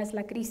is known as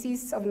La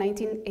Crisis of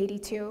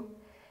 1982.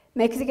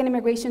 Mexican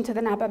immigration to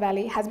the Napa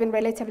Valley has been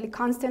relatively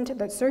constant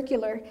but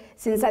circular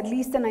since at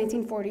least the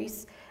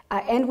 1940s,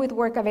 and with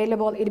work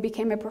available, it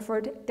became a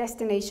preferred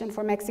destination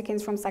for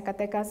Mexicans from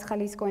Zacatecas,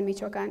 Jalisco, and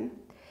Michoacan.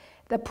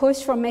 The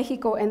push from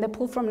Mexico and the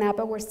pull from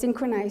Napa were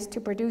synchronized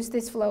to produce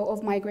this flow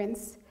of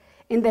migrants.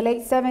 In the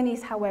late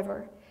 70s,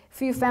 however,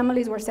 few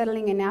families were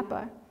settling in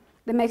Napa.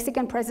 The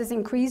Mexican presence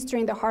increased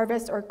during the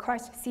harvest or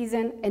crush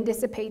season and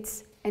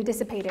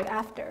dissipated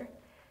after.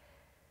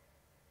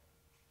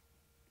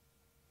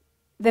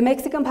 The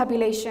Mexican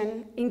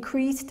population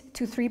increased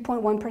to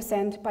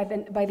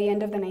 3.1% by the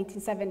end of the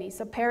 1970s.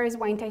 So Paris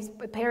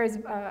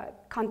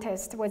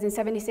contest was in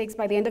 76.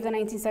 By the end of the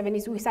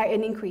 1970s, we saw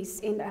an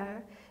increase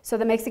so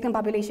the Mexican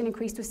population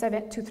increased to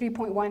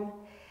 3.1.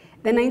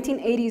 The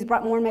 1980s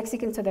brought more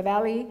Mexicans to the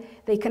valley.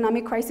 The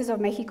economic crisis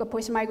of Mexico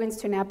pushed migrants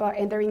to Napa,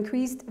 and their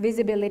increased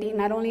visibility,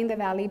 not only in the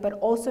valley, but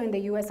also in the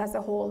US as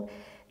a whole,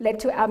 led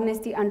to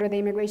amnesty under the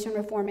Immigration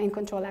Reform and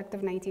Control Act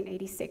of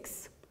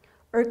 1986.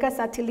 IRCA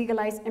sought to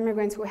legalize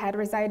immigrants who had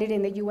resided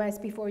in the US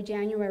before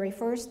January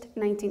 1st,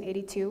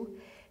 1982,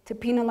 to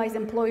penalize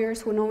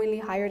employers who knowingly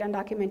hired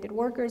undocumented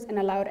workers and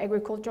allowed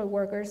agricultural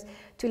workers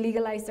to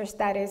legalize their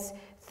status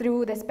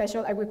through the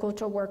Special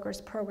Agricultural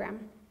Workers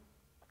Program.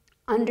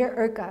 Under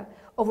IRCA,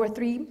 over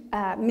 3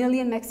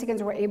 million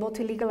Mexicans were able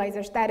to legalize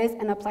their status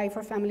and apply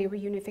for family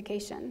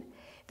reunification.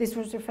 This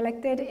was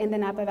reflected in the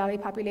Napa Valley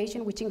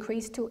population, which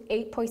increased to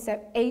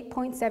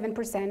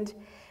 8.7%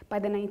 by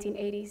the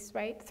 1980s,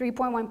 right?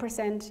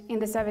 3.1% in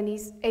the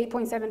 70s,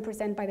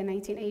 8.7% by the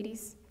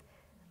 1980s.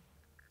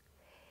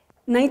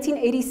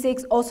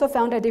 1986 also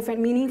found a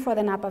different meaning for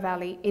the Napa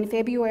Valley. In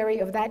February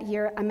of that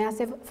year, a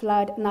massive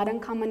flood, not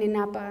uncommon in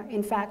Napa,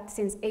 in fact,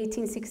 since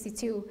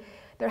 1862,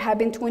 there have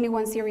been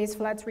 21 serious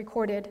floods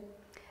recorded,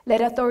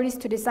 led authorities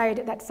to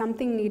decide that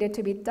something needed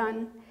to be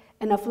done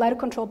and a flood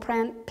control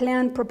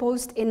plan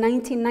proposed in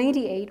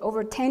 1998,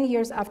 over 10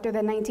 years after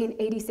the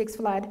 1986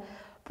 flood,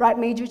 brought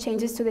major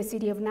changes to the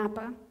city of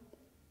Napa.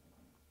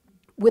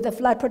 With the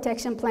flood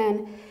protection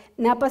plan,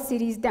 Napa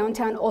City's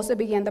downtown also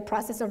began the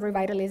process of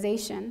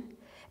revitalization.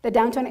 The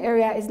downtown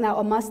area is now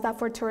a must-stop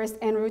for tourists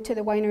en route to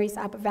the winery's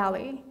Napa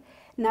Valley.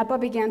 Napa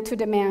began to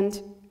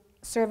demand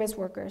service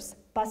workers,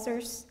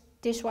 bussers,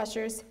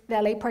 dishwashers,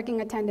 valet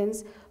parking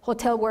attendants,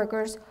 hotel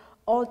workers,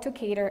 all to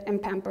cater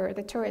and pamper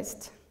the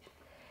tourist.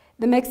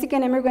 The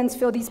Mexican immigrants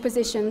filled these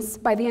positions.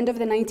 By the end of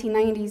the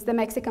 1990s, the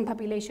Mexican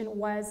population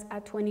was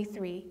at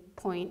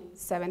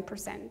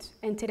 23.7%.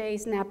 And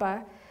today's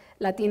Napa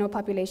Latino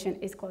population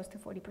is close to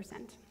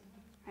 40%,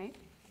 right?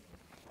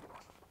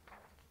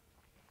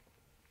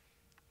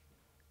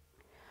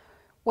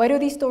 Why do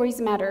these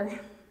stories matter?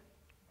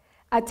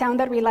 A town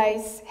that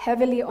relies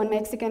heavily on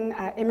Mexican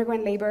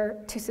immigrant labor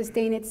to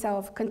sustain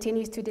itself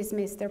continues to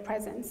dismiss their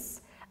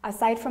presence.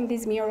 Aside from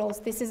these murals,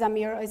 this is a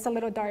mural, it's a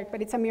little dark,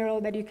 but it's a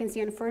mural that you can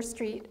see on First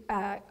Street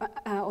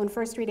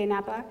in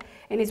Napa.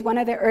 And it's one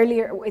of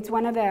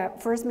the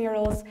first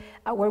murals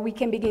where we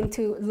can begin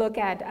to look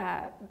at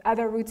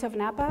other roots of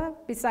Napa.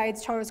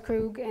 Besides Charles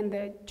Krug and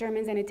the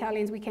Germans and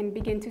Italians, we can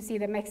begin to see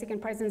the Mexican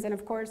presence. And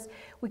of course,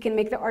 we can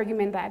make the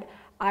argument that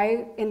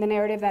in the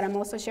narrative that I'm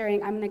also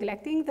sharing, I'm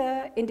neglecting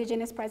the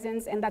indigenous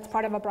presence, and that's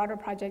part of a broader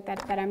project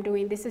that I'm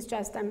doing. This is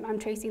just, I'm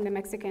tracing the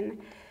Mexican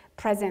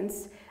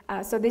presence.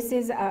 So this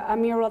is a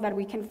mural that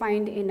we can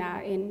find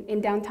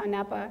in downtown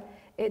Napa.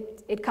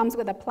 It comes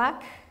with a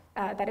plaque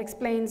that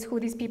explains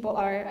who these people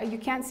are. You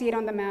can't see it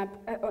on the map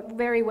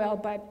very well,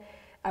 but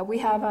we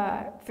have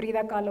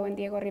Frida Kahlo and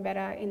Diego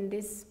Rivera in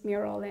this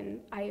mural, and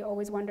I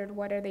always wondered,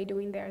 what are they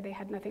doing there? They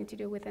had nothing to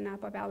do with the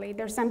Napa Valley.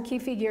 There's some key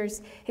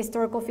figures,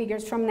 historical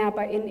figures from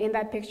Napa in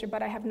that picture,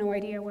 but I have no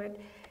idea what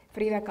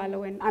Frida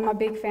Kahlo, and I'm a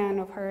big fan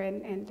of her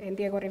and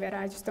Diego Rivera.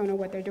 I just don't know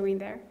what they're doing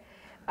there.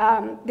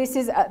 This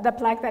is the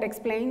plaque that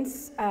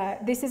explains.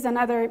 This is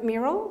another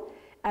mural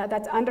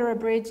that's under a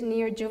bridge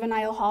near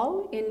Juvenile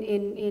Hall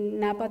in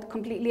Napa,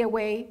 completely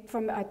away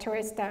from a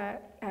tourist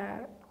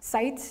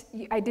site.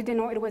 I didn't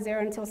know it was there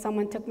until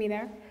someone took me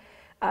there.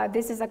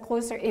 This is a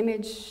closer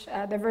image.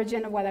 The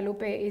Virgin of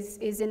Guadalupe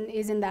is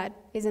in that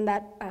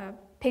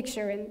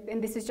picture,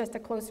 and this is just a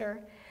closer.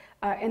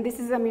 And this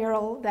is a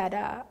mural that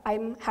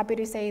I'm happy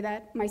to say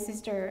that my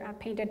sister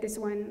painted this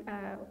one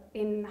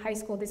in high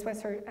school. This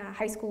was her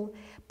high school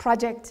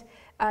project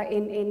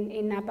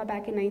in Napa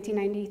back in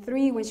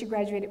 1993 when she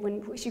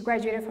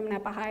graduated from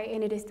Napa High,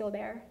 and it is still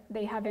there.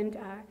 They haven't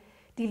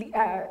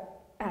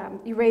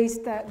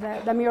erased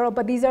the mural,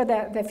 but these are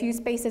the few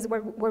spaces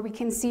where we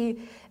can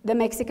see the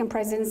Mexican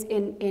presence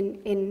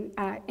in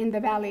the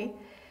valley.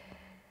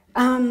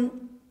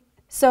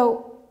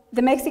 So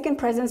the Mexican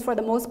presence, for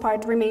the most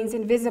part, remains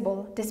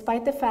invisible,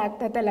 despite the fact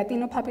that the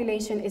Latino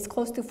population is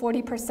close to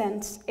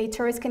 40%. A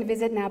tourist can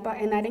visit Napa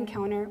and not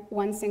encounter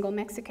one single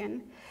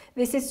Mexican.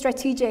 This is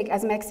strategic,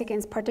 as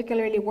Mexicans,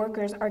 particularly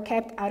workers, are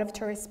kept out of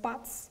tourist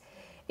spots.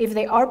 If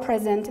they are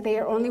present, they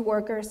are only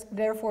workers,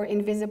 therefore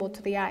invisible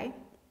to the eye.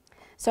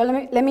 So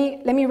let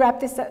me wrap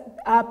this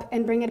up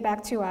and bring it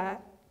back to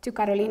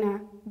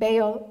Carolina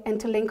Bale and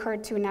to link her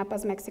to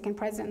Napa's Mexican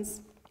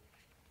presence.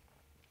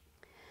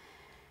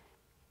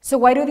 So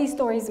why do these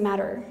stories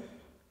matter?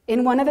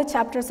 In one of the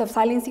chapters of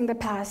Silencing the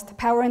Past,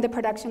 Power in the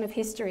Production of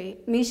History,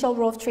 Michel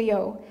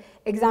Rolfe-Trillo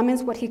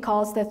examines what he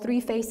calls the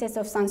three faces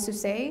of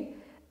Sanssouci,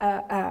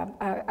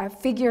 a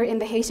figure in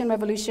the Haitian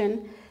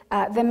Revolution,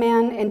 the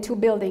man and two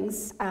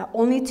buildings.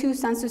 Only two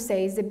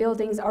Sanssoucis, the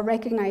buildings, are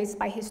recognized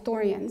by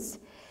historians.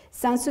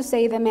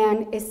 Sanssouci, the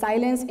man, is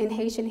silenced in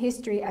Haitian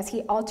history as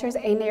he alters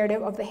a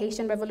narrative of the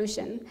Haitian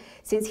Revolution,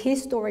 since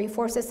his story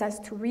forces us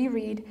to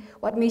reread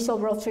what Michel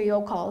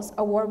Rolfe-Trillo calls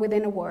a war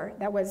within a war,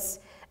 that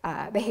was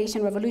the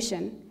Haitian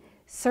Revolution.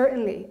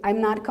 Certainly, I'm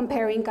not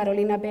comparing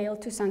Carolina Bale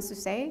to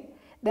Sanssouci,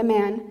 the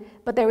man,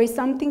 but there is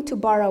something to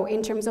borrow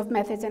in terms of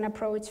methods and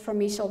approach from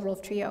Michel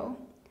Rolfe-Trillo.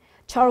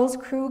 Charles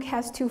Krug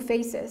has two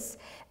faces,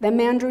 the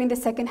man during the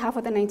second half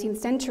of the 19th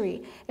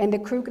century and the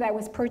Krug that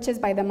was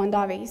purchased by the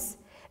Mondavis.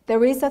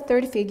 There is a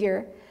third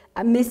figure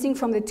missing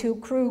from the two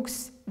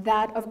Krugs,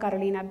 that of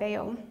Carolina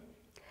Bale.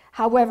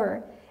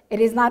 However,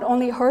 it is not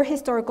only her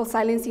historical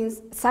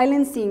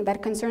silencing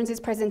that concerns this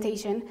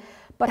presentation,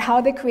 but how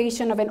the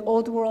creation of an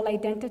old world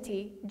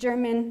identity,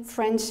 German,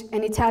 French,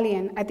 and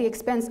Italian, at the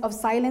expense of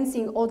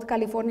silencing old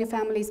California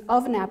families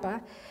of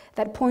Napa,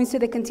 that points to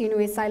the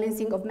continuous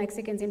silencing of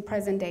Mexicans in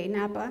present-day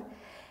Napa,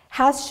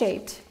 has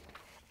shaped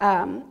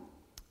and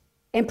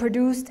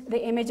produced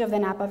the image of the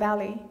Napa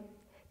Valley.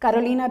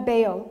 Carolina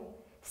Bale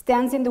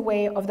stands in the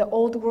way of the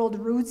old world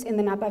roots in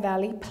the Napa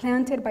Valley,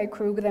 planted by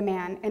Krug the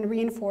man and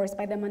reinforced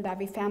by the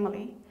Mondavi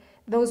family.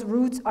 Those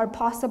roots are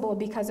possible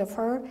because of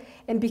her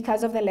and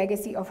because of the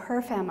legacy of her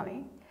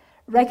family.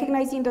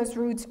 Recognizing those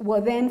roots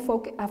will then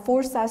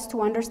force us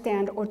to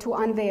understand or to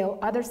unveil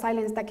other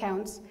silenced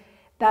accounts,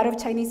 that of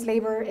Chinese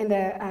labor in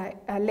the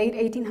late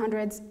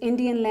 1800s,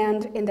 Indian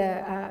land in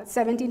the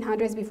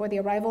 1700s before the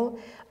arrival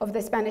of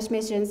the Spanish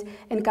missions,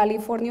 and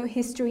California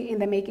history in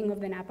the making of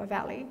the Napa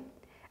Valley.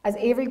 As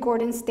Avery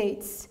Gordon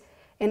states,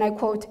 and I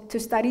quote, "To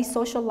study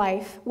social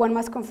life, one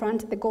must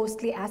confront the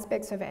ghostly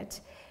aspects of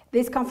it.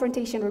 This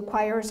confrontation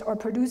requires or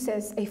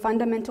produces a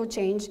fundamental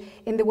change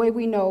in the way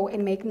we know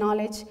and make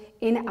knowledge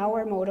in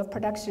our mode of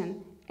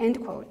production,"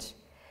 end quote.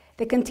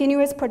 The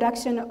continuous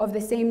production of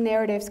the same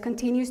narratives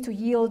continues to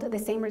yield the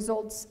same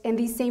results, and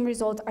these same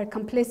results are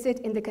complicit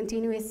in the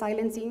continuous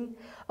silencing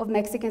of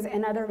Mexicans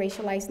and other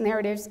racialized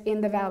narratives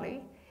in the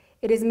Valley.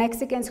 It is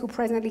Mexicans who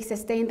presently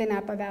sustain the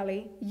Napa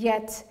Valley,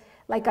 yet,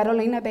 like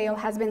Carolina Bale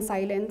has been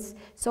silenced,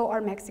 so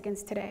are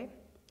Mexicans today.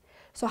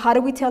 So how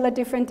do we tell a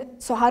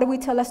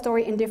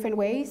story in different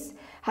ways?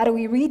 How do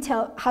we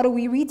retell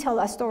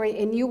a story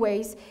in new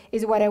ways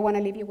is what I want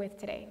to leave you with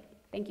today.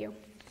 Thank you.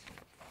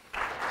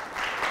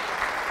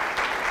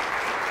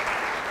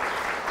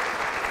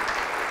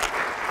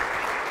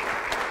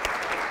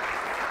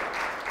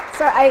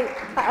 So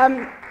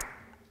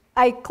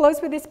I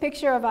close with this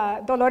picture of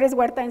Dolores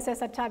Huerta and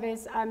Cesar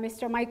Chavez.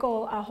 Mr.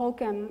 Michael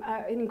Holcomb,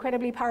 an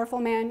incredibly powerful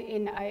man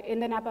in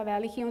the Napa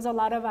Valley. He owns a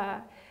lot of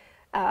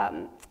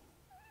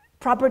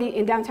property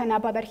in downtown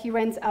Napa that he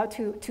rents out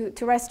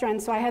to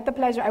restaurants. So I had the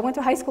pleasure, I went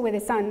to high school with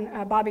his son,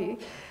 Bobby.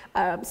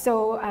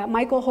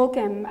 Michael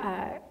Holcomb,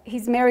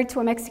 he's married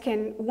to a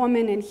Mexican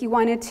woman, and he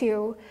wanted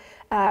to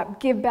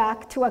give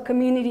back to a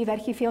community that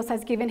he feels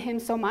has given him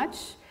so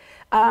much.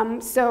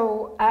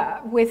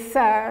 With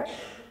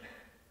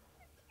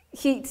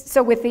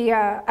the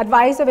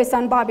advice of his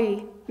son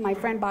Bobby, my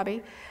friend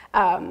Bobby,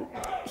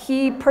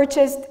 he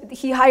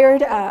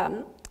hired,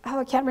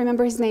 I can't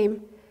remember his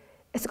name,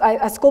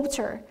 a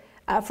sculptor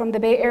from the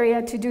Bay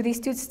Area to do these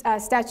two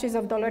statues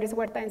of Dolores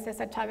Huerta and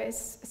Cesar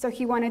Chavez. So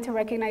he wanted to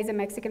recognize the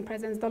Mexican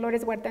presence.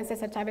 Dolores Huerta and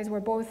Cesar Chavez were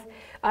both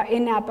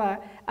in Napa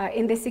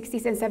in the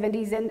 60s and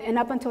 70s and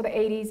up until the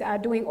 80s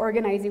doing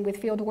organizing with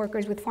field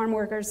workers, with farm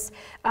workers.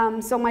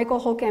 So Michael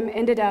Holcomb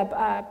ended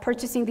up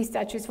purchasing these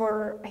statues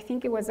for, I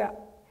think it was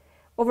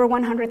over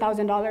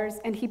 $100,000,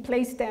 and he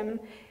placed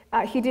them.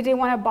 He didn't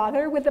want to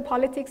bother with the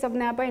politics of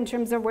Napa in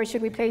terms of where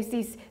should we place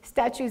these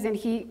statues, and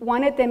he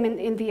wanted them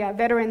in the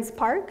Veterans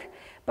Park,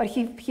 but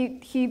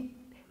he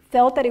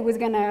felt that it was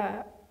going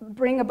to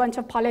bring a bunch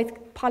of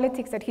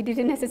politics that he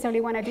didn't necessarily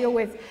want to deal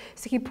with.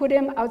 So he put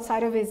him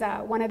outside of his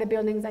one of the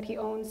buildings that he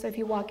owns. So if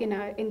you walk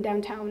in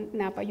downtown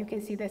Napa, you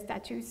can see the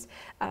statues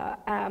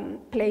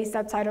placed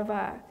outside of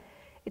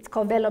it's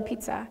called Velo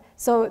Pizza.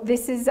 So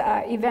this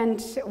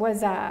event was,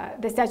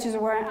 the statues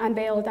were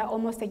unveiled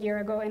almost a year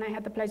ago, and I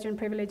had the pleasure and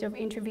privilege of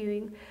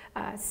interviewing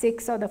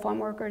 6 of the farm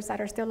workers that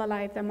are still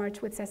alive that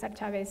marched with Cesar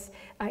Chavez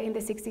in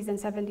the 60s and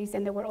 70s,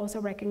 and they were also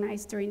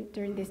recognized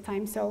during this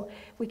time. So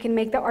we can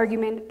make the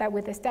argument that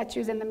with the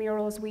statues and the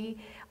murals, we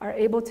are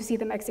able to see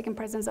the Mexican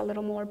presence a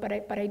little more, but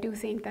I do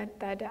think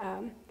that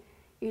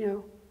you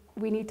know,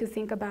 we need to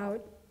think about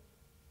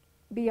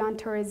beyond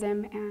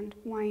tourism and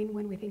wine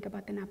when we think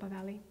about the Napa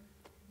Valley.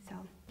 So,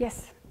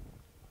 yes?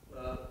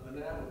 The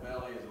Napa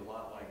Valley is a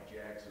lot like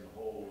Jackson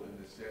Hole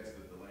in the sense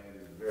that the land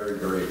is very,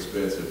 very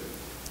expensive.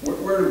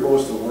 Where do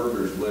most of the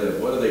workers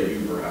live? What do they do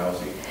for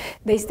housing?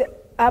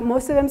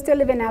 Most of them still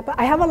live in Napa.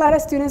 I have a lot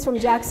of students from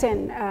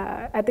Jackson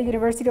at the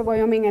University of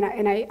Wyoming, and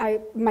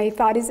my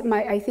thought is,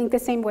 I think the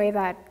same way,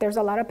 that there's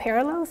a lot of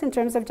parallels in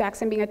terms of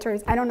Jackson being a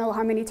tourist. I don't know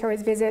how many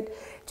tourists visit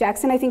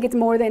Jackson. I think it's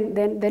more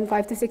than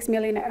 5 to 6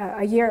 million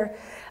a year.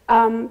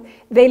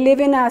 They live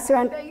in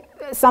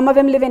some of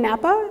them live in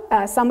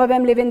Napa, some of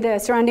them live in the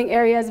surrounding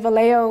areas,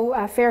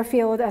 Vallejo,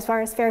 Fairfield, as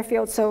far as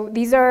Fairfield. So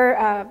these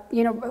are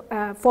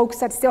folks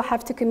that still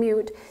have to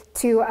commute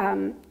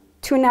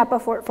to Napa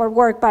for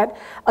work, but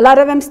a lot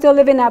of them still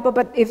live in Napa,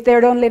 but if they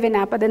don't live in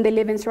Napa, then they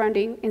live in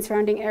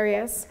surrounding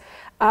areas.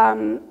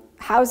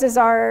 Houses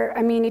are,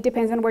 I mean, it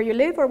depends on where you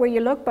live or where you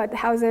look, but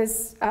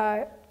houses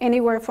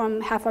anywhere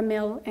from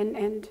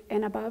 $500,000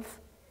 and above,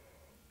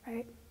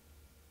 right?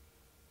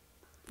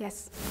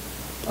 Yes?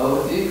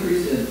 With the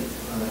increase in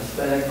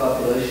Hispanic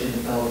population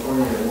in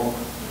California, won't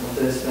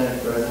the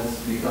Hispanic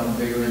presence become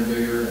bigger and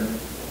bigger in a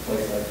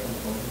place like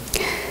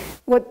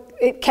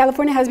California?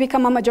 California has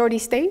become a majority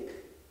state.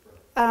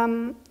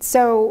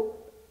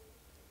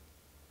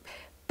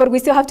 But we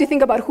still have to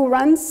think about who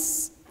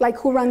runs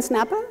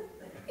Napa.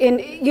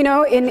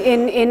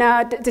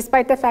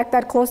 Despite the fact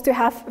that close to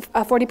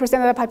 40%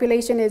 of the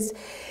population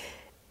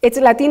it's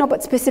Latino,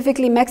 but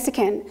specifically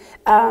Mexican.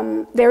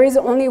 There is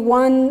only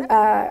one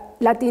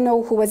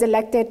Latino who was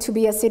elected to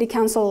be a city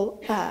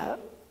council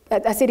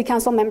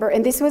member,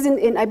 and this was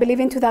I believe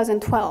in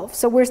 2012.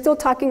 So we're still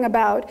talking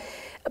about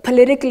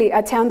politically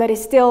a town that is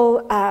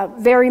still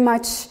very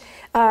much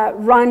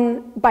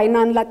run by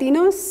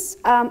non-Latinos.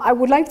 I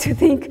would like to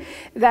think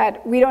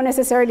that we don't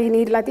necessarily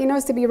need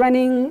Latinos to be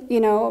running,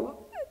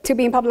 to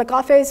be in public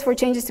office for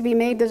changes to be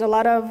made. There's a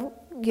lot of,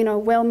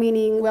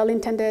 well-meaning,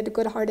 well-intended,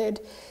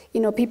 good-hearted,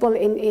 people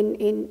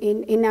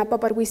in Napa,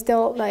 but we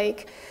still,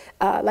 like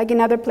in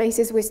other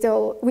places,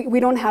 we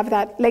don't have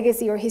that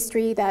legacy or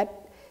history that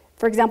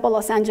for example,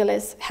 Los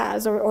Angeles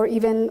has, or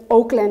even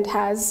Oakland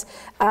has.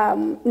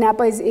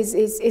 Napa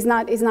is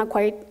not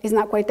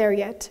quite there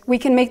yet. We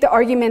can make the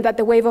argument that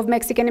the wave of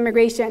Mexican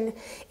immigration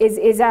is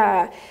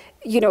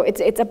you know,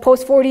 it's a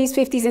post-40s,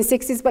 50s, and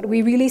 60s, but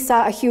we really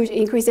saw a huge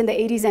increase in the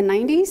 80s and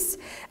 90s.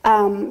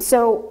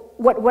 So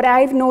what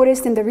I've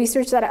noticed in the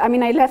research that, I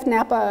mean, I left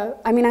Napa,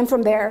 I mean, I'm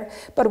from there,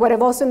 but what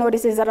I've also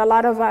noticed is that a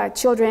lot of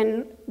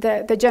children,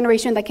 the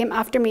generation that came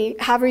after me,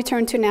 have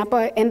returned to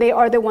Napa, and they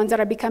are the ones that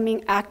are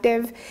becoming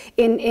active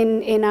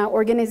in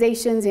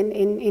organizations,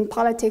 in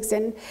politics,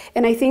 and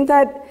I think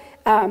that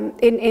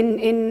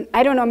in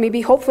I don't know, maybe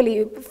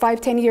hopefully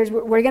 5-10 years,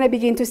 we're going to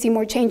begin to see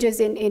more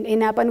changes in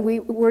Napa, and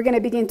we're going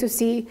to begin to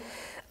see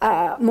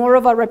more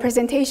of a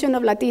representation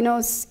of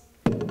Latinos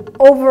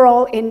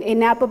overall in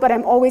Napa, but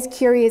I'm always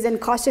curious and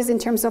cautious in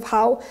terms of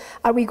how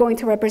are we going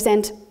to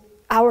represent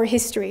our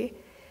history.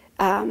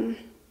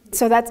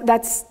 So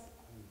that's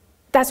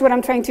what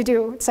I'm trying to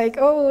do. It's like,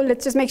 oh,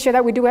 let's just make sure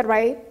that we do it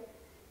right.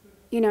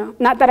 You know,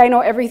 not that I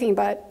know everything,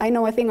 but I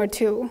know a thing or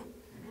two,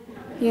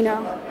 you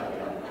know.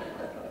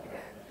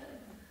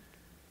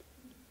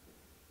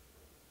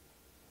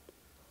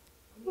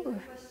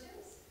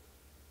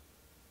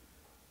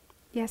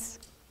 Yes.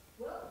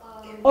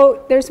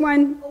 Oh, there's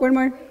one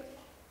more.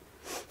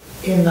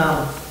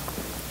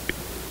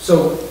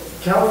 So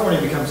California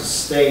becomes a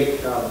state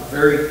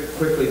very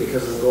quickly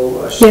because of the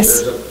gold rush.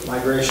 Yes. There's a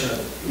migration of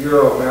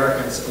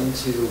Euro-Americans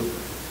into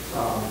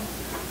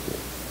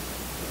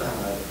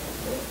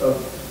a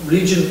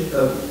rich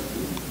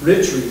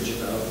region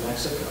of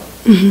Mexico.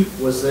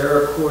 Mm-hmm. Was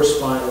there a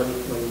corresponding,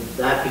 when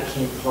that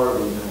became part of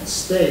the United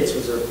States,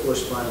 was there a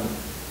corresponding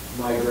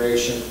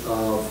migration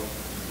of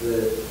the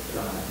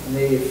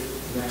native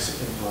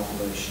Mexican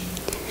population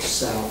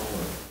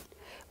southward?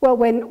 Well,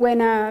 when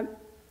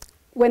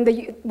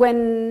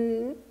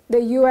the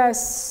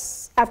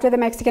U.S. after the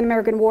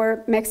Mexican-American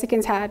War,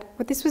 Mexicans had,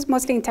 but this was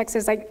mostly in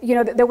Texas, like, you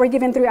know, they were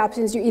given 3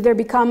 options. You either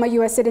become a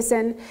U.S.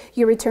 citizen,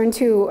 you return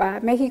to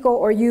Mexico,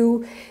 or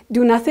you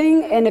do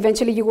nothing, and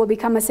eventually you will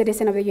become a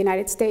citizen of the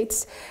United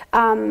States.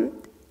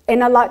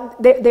 And a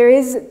lot, there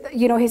is,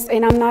 you know,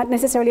 and I'm not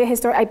necessarily a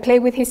historian, I play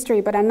with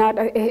history, but I'm not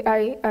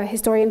a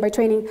historian by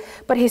training.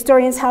 But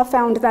historians have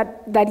found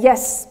that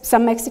yes,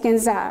 some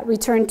Mexicans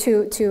returned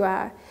to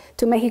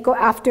Mexico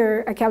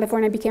after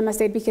California became a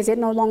state because it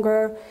was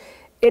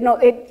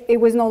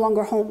no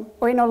longer home,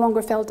 or it no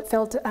longer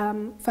felt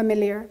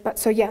familiar. But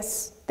so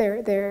yes,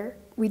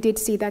 we did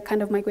see that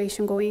kind of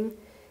migration going,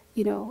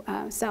 you know,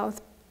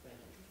 south.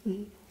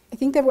 Mm-hmm. I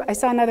think that I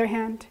saw another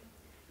hand.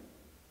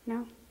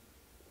 No.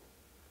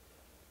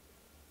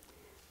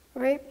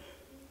 All right.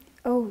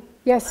 Oh,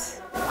 yes.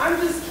 I'm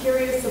just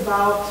curious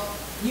about,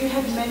 you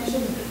had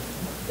mentioned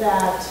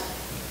that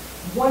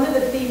one of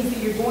the things that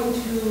you're going to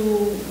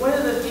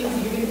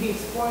be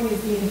exploring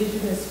is the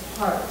indigenous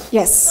part.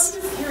 Yes. So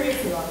I'm just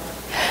curious about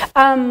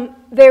that.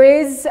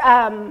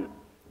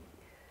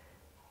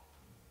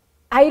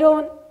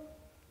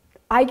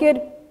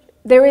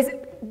 There is,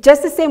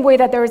 just the same way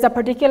that there is a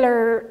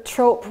particular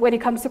trope when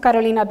it comes to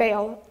Carolina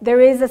Bale,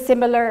 there is a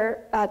similar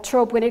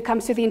trope when it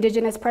comes to the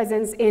indigenous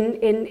presence in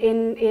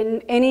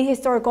any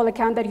historical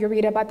account that you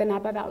read about the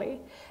Napa Valley.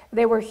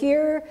 They were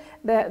here,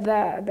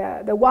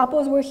 the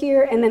Guapos were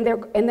here, and then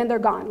they're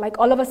gone. Like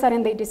all of a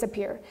sudden they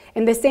disappear.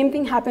 And the same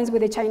thing happens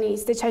with the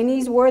Chinese. The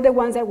Chinese were the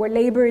ones that were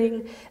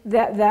laboring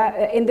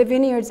in the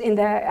vineyards in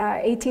the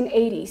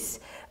 1880s,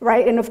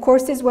 right? And of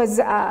course this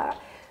was,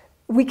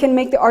 we can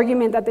make the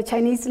argument that the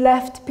Chinese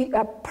left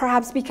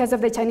perhaps because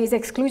of the Chinese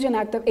Exclusion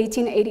Act of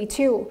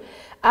 1882.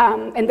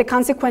 And the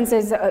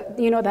consequences,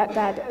 you know,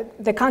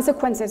 the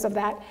consequences of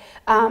that.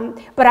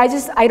 But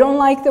I don't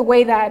like the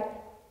way that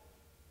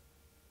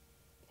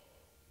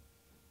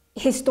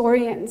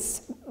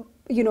historians,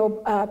 you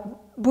know,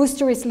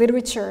 boosterist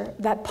literature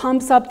that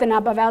pumps up the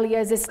Napa Valley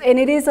as this, and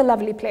it is a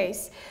lovely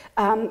place.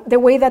 The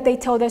way that they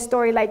tell the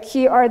story, like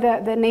here are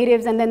the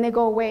natives and then they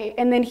go away,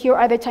 and then here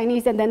are the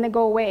Chinese and then they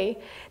go away.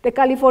 The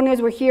Californians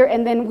were here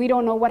and then we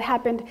don't know what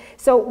happened.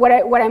 So what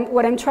I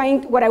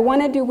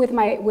want to do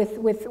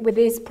with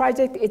this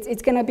project,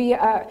 it's going to be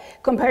a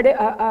comparative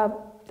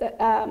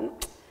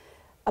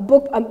a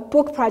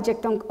book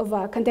project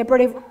of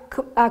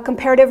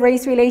comparative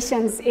race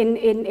relations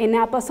in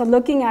Napa. So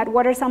looking at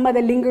what are some of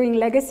the lingering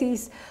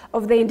legacies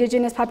of the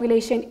indigenous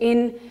population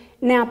in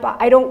Napa.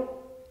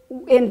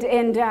 And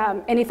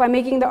if I'm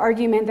making the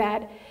argument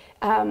that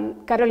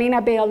Carolina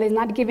Bale is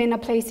not given a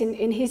place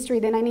in history,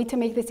 then I need to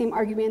make the same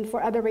argument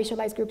for other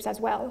racialized groups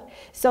as well.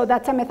 So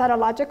that's a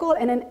methodological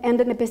and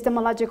an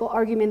epistemological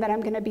argument that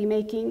I'm going to be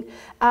making.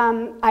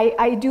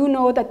 I do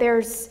know that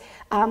there's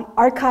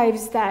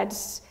archives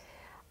that,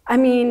 I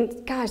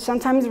mean, gosh,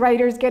 sometimes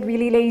writers get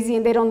really lazy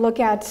and they don't look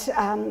at,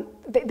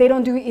 they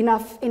don't do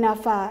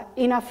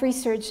enough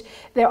research.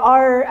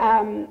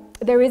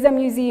 There is a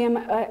museum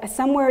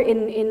somewhere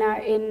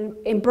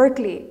in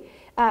Berkeley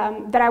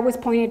that I was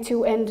pointed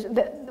to,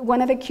 and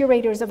one of the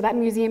curators of that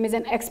museum is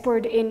an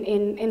expert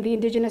in the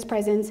indigenous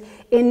presence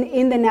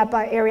in the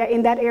Napa area,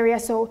 in that area.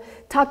 So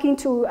talking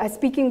to,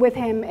 speaking with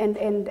him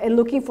and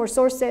looking for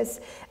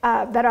sources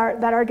that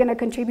are going to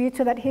contribute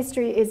to that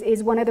history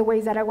is one of the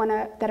ways that I want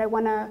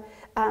to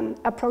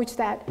approach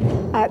that.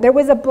 There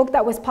was a book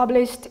that was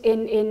published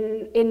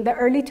in the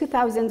early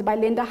 2000s by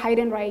Linda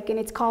Heidenreich, and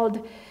it's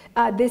called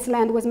This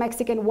Land Was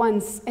Mexican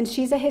Once, and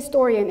she's a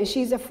historian, and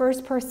she's the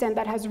first person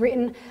that has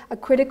written a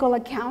critical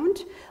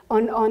account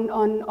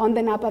on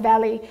the Napa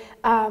Valley.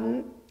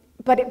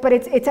 But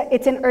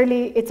it's an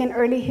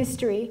early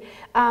history,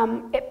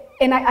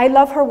 and I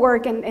love her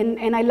work,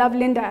 and I love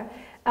Linda.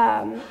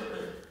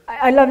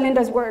 I love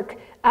Linda's work.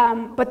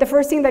 But the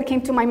first thing that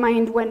came to my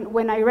mind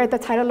when I read the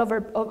title of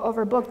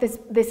her book,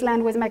 This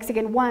Land Was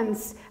Mexican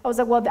Once, I was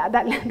like, well,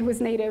 that land was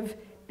Native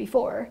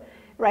before.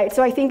 Right,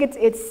 so I think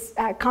it's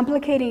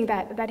complicating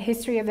that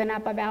history of the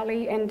Napa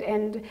Valley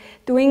and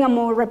doing a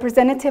more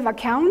representative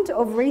account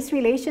of race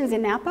relations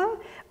in Napa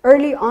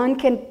early on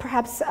can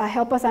perhaps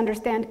help us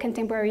understand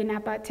contemporary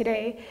Napa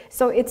today.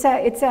 So it's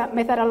a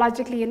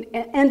methodologically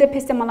and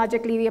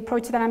epistemologically the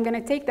approach that I'm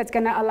going to take that's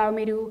going to allow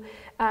me to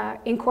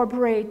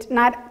incorporate,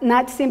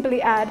 not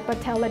simply add, but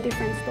tell a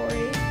different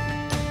story.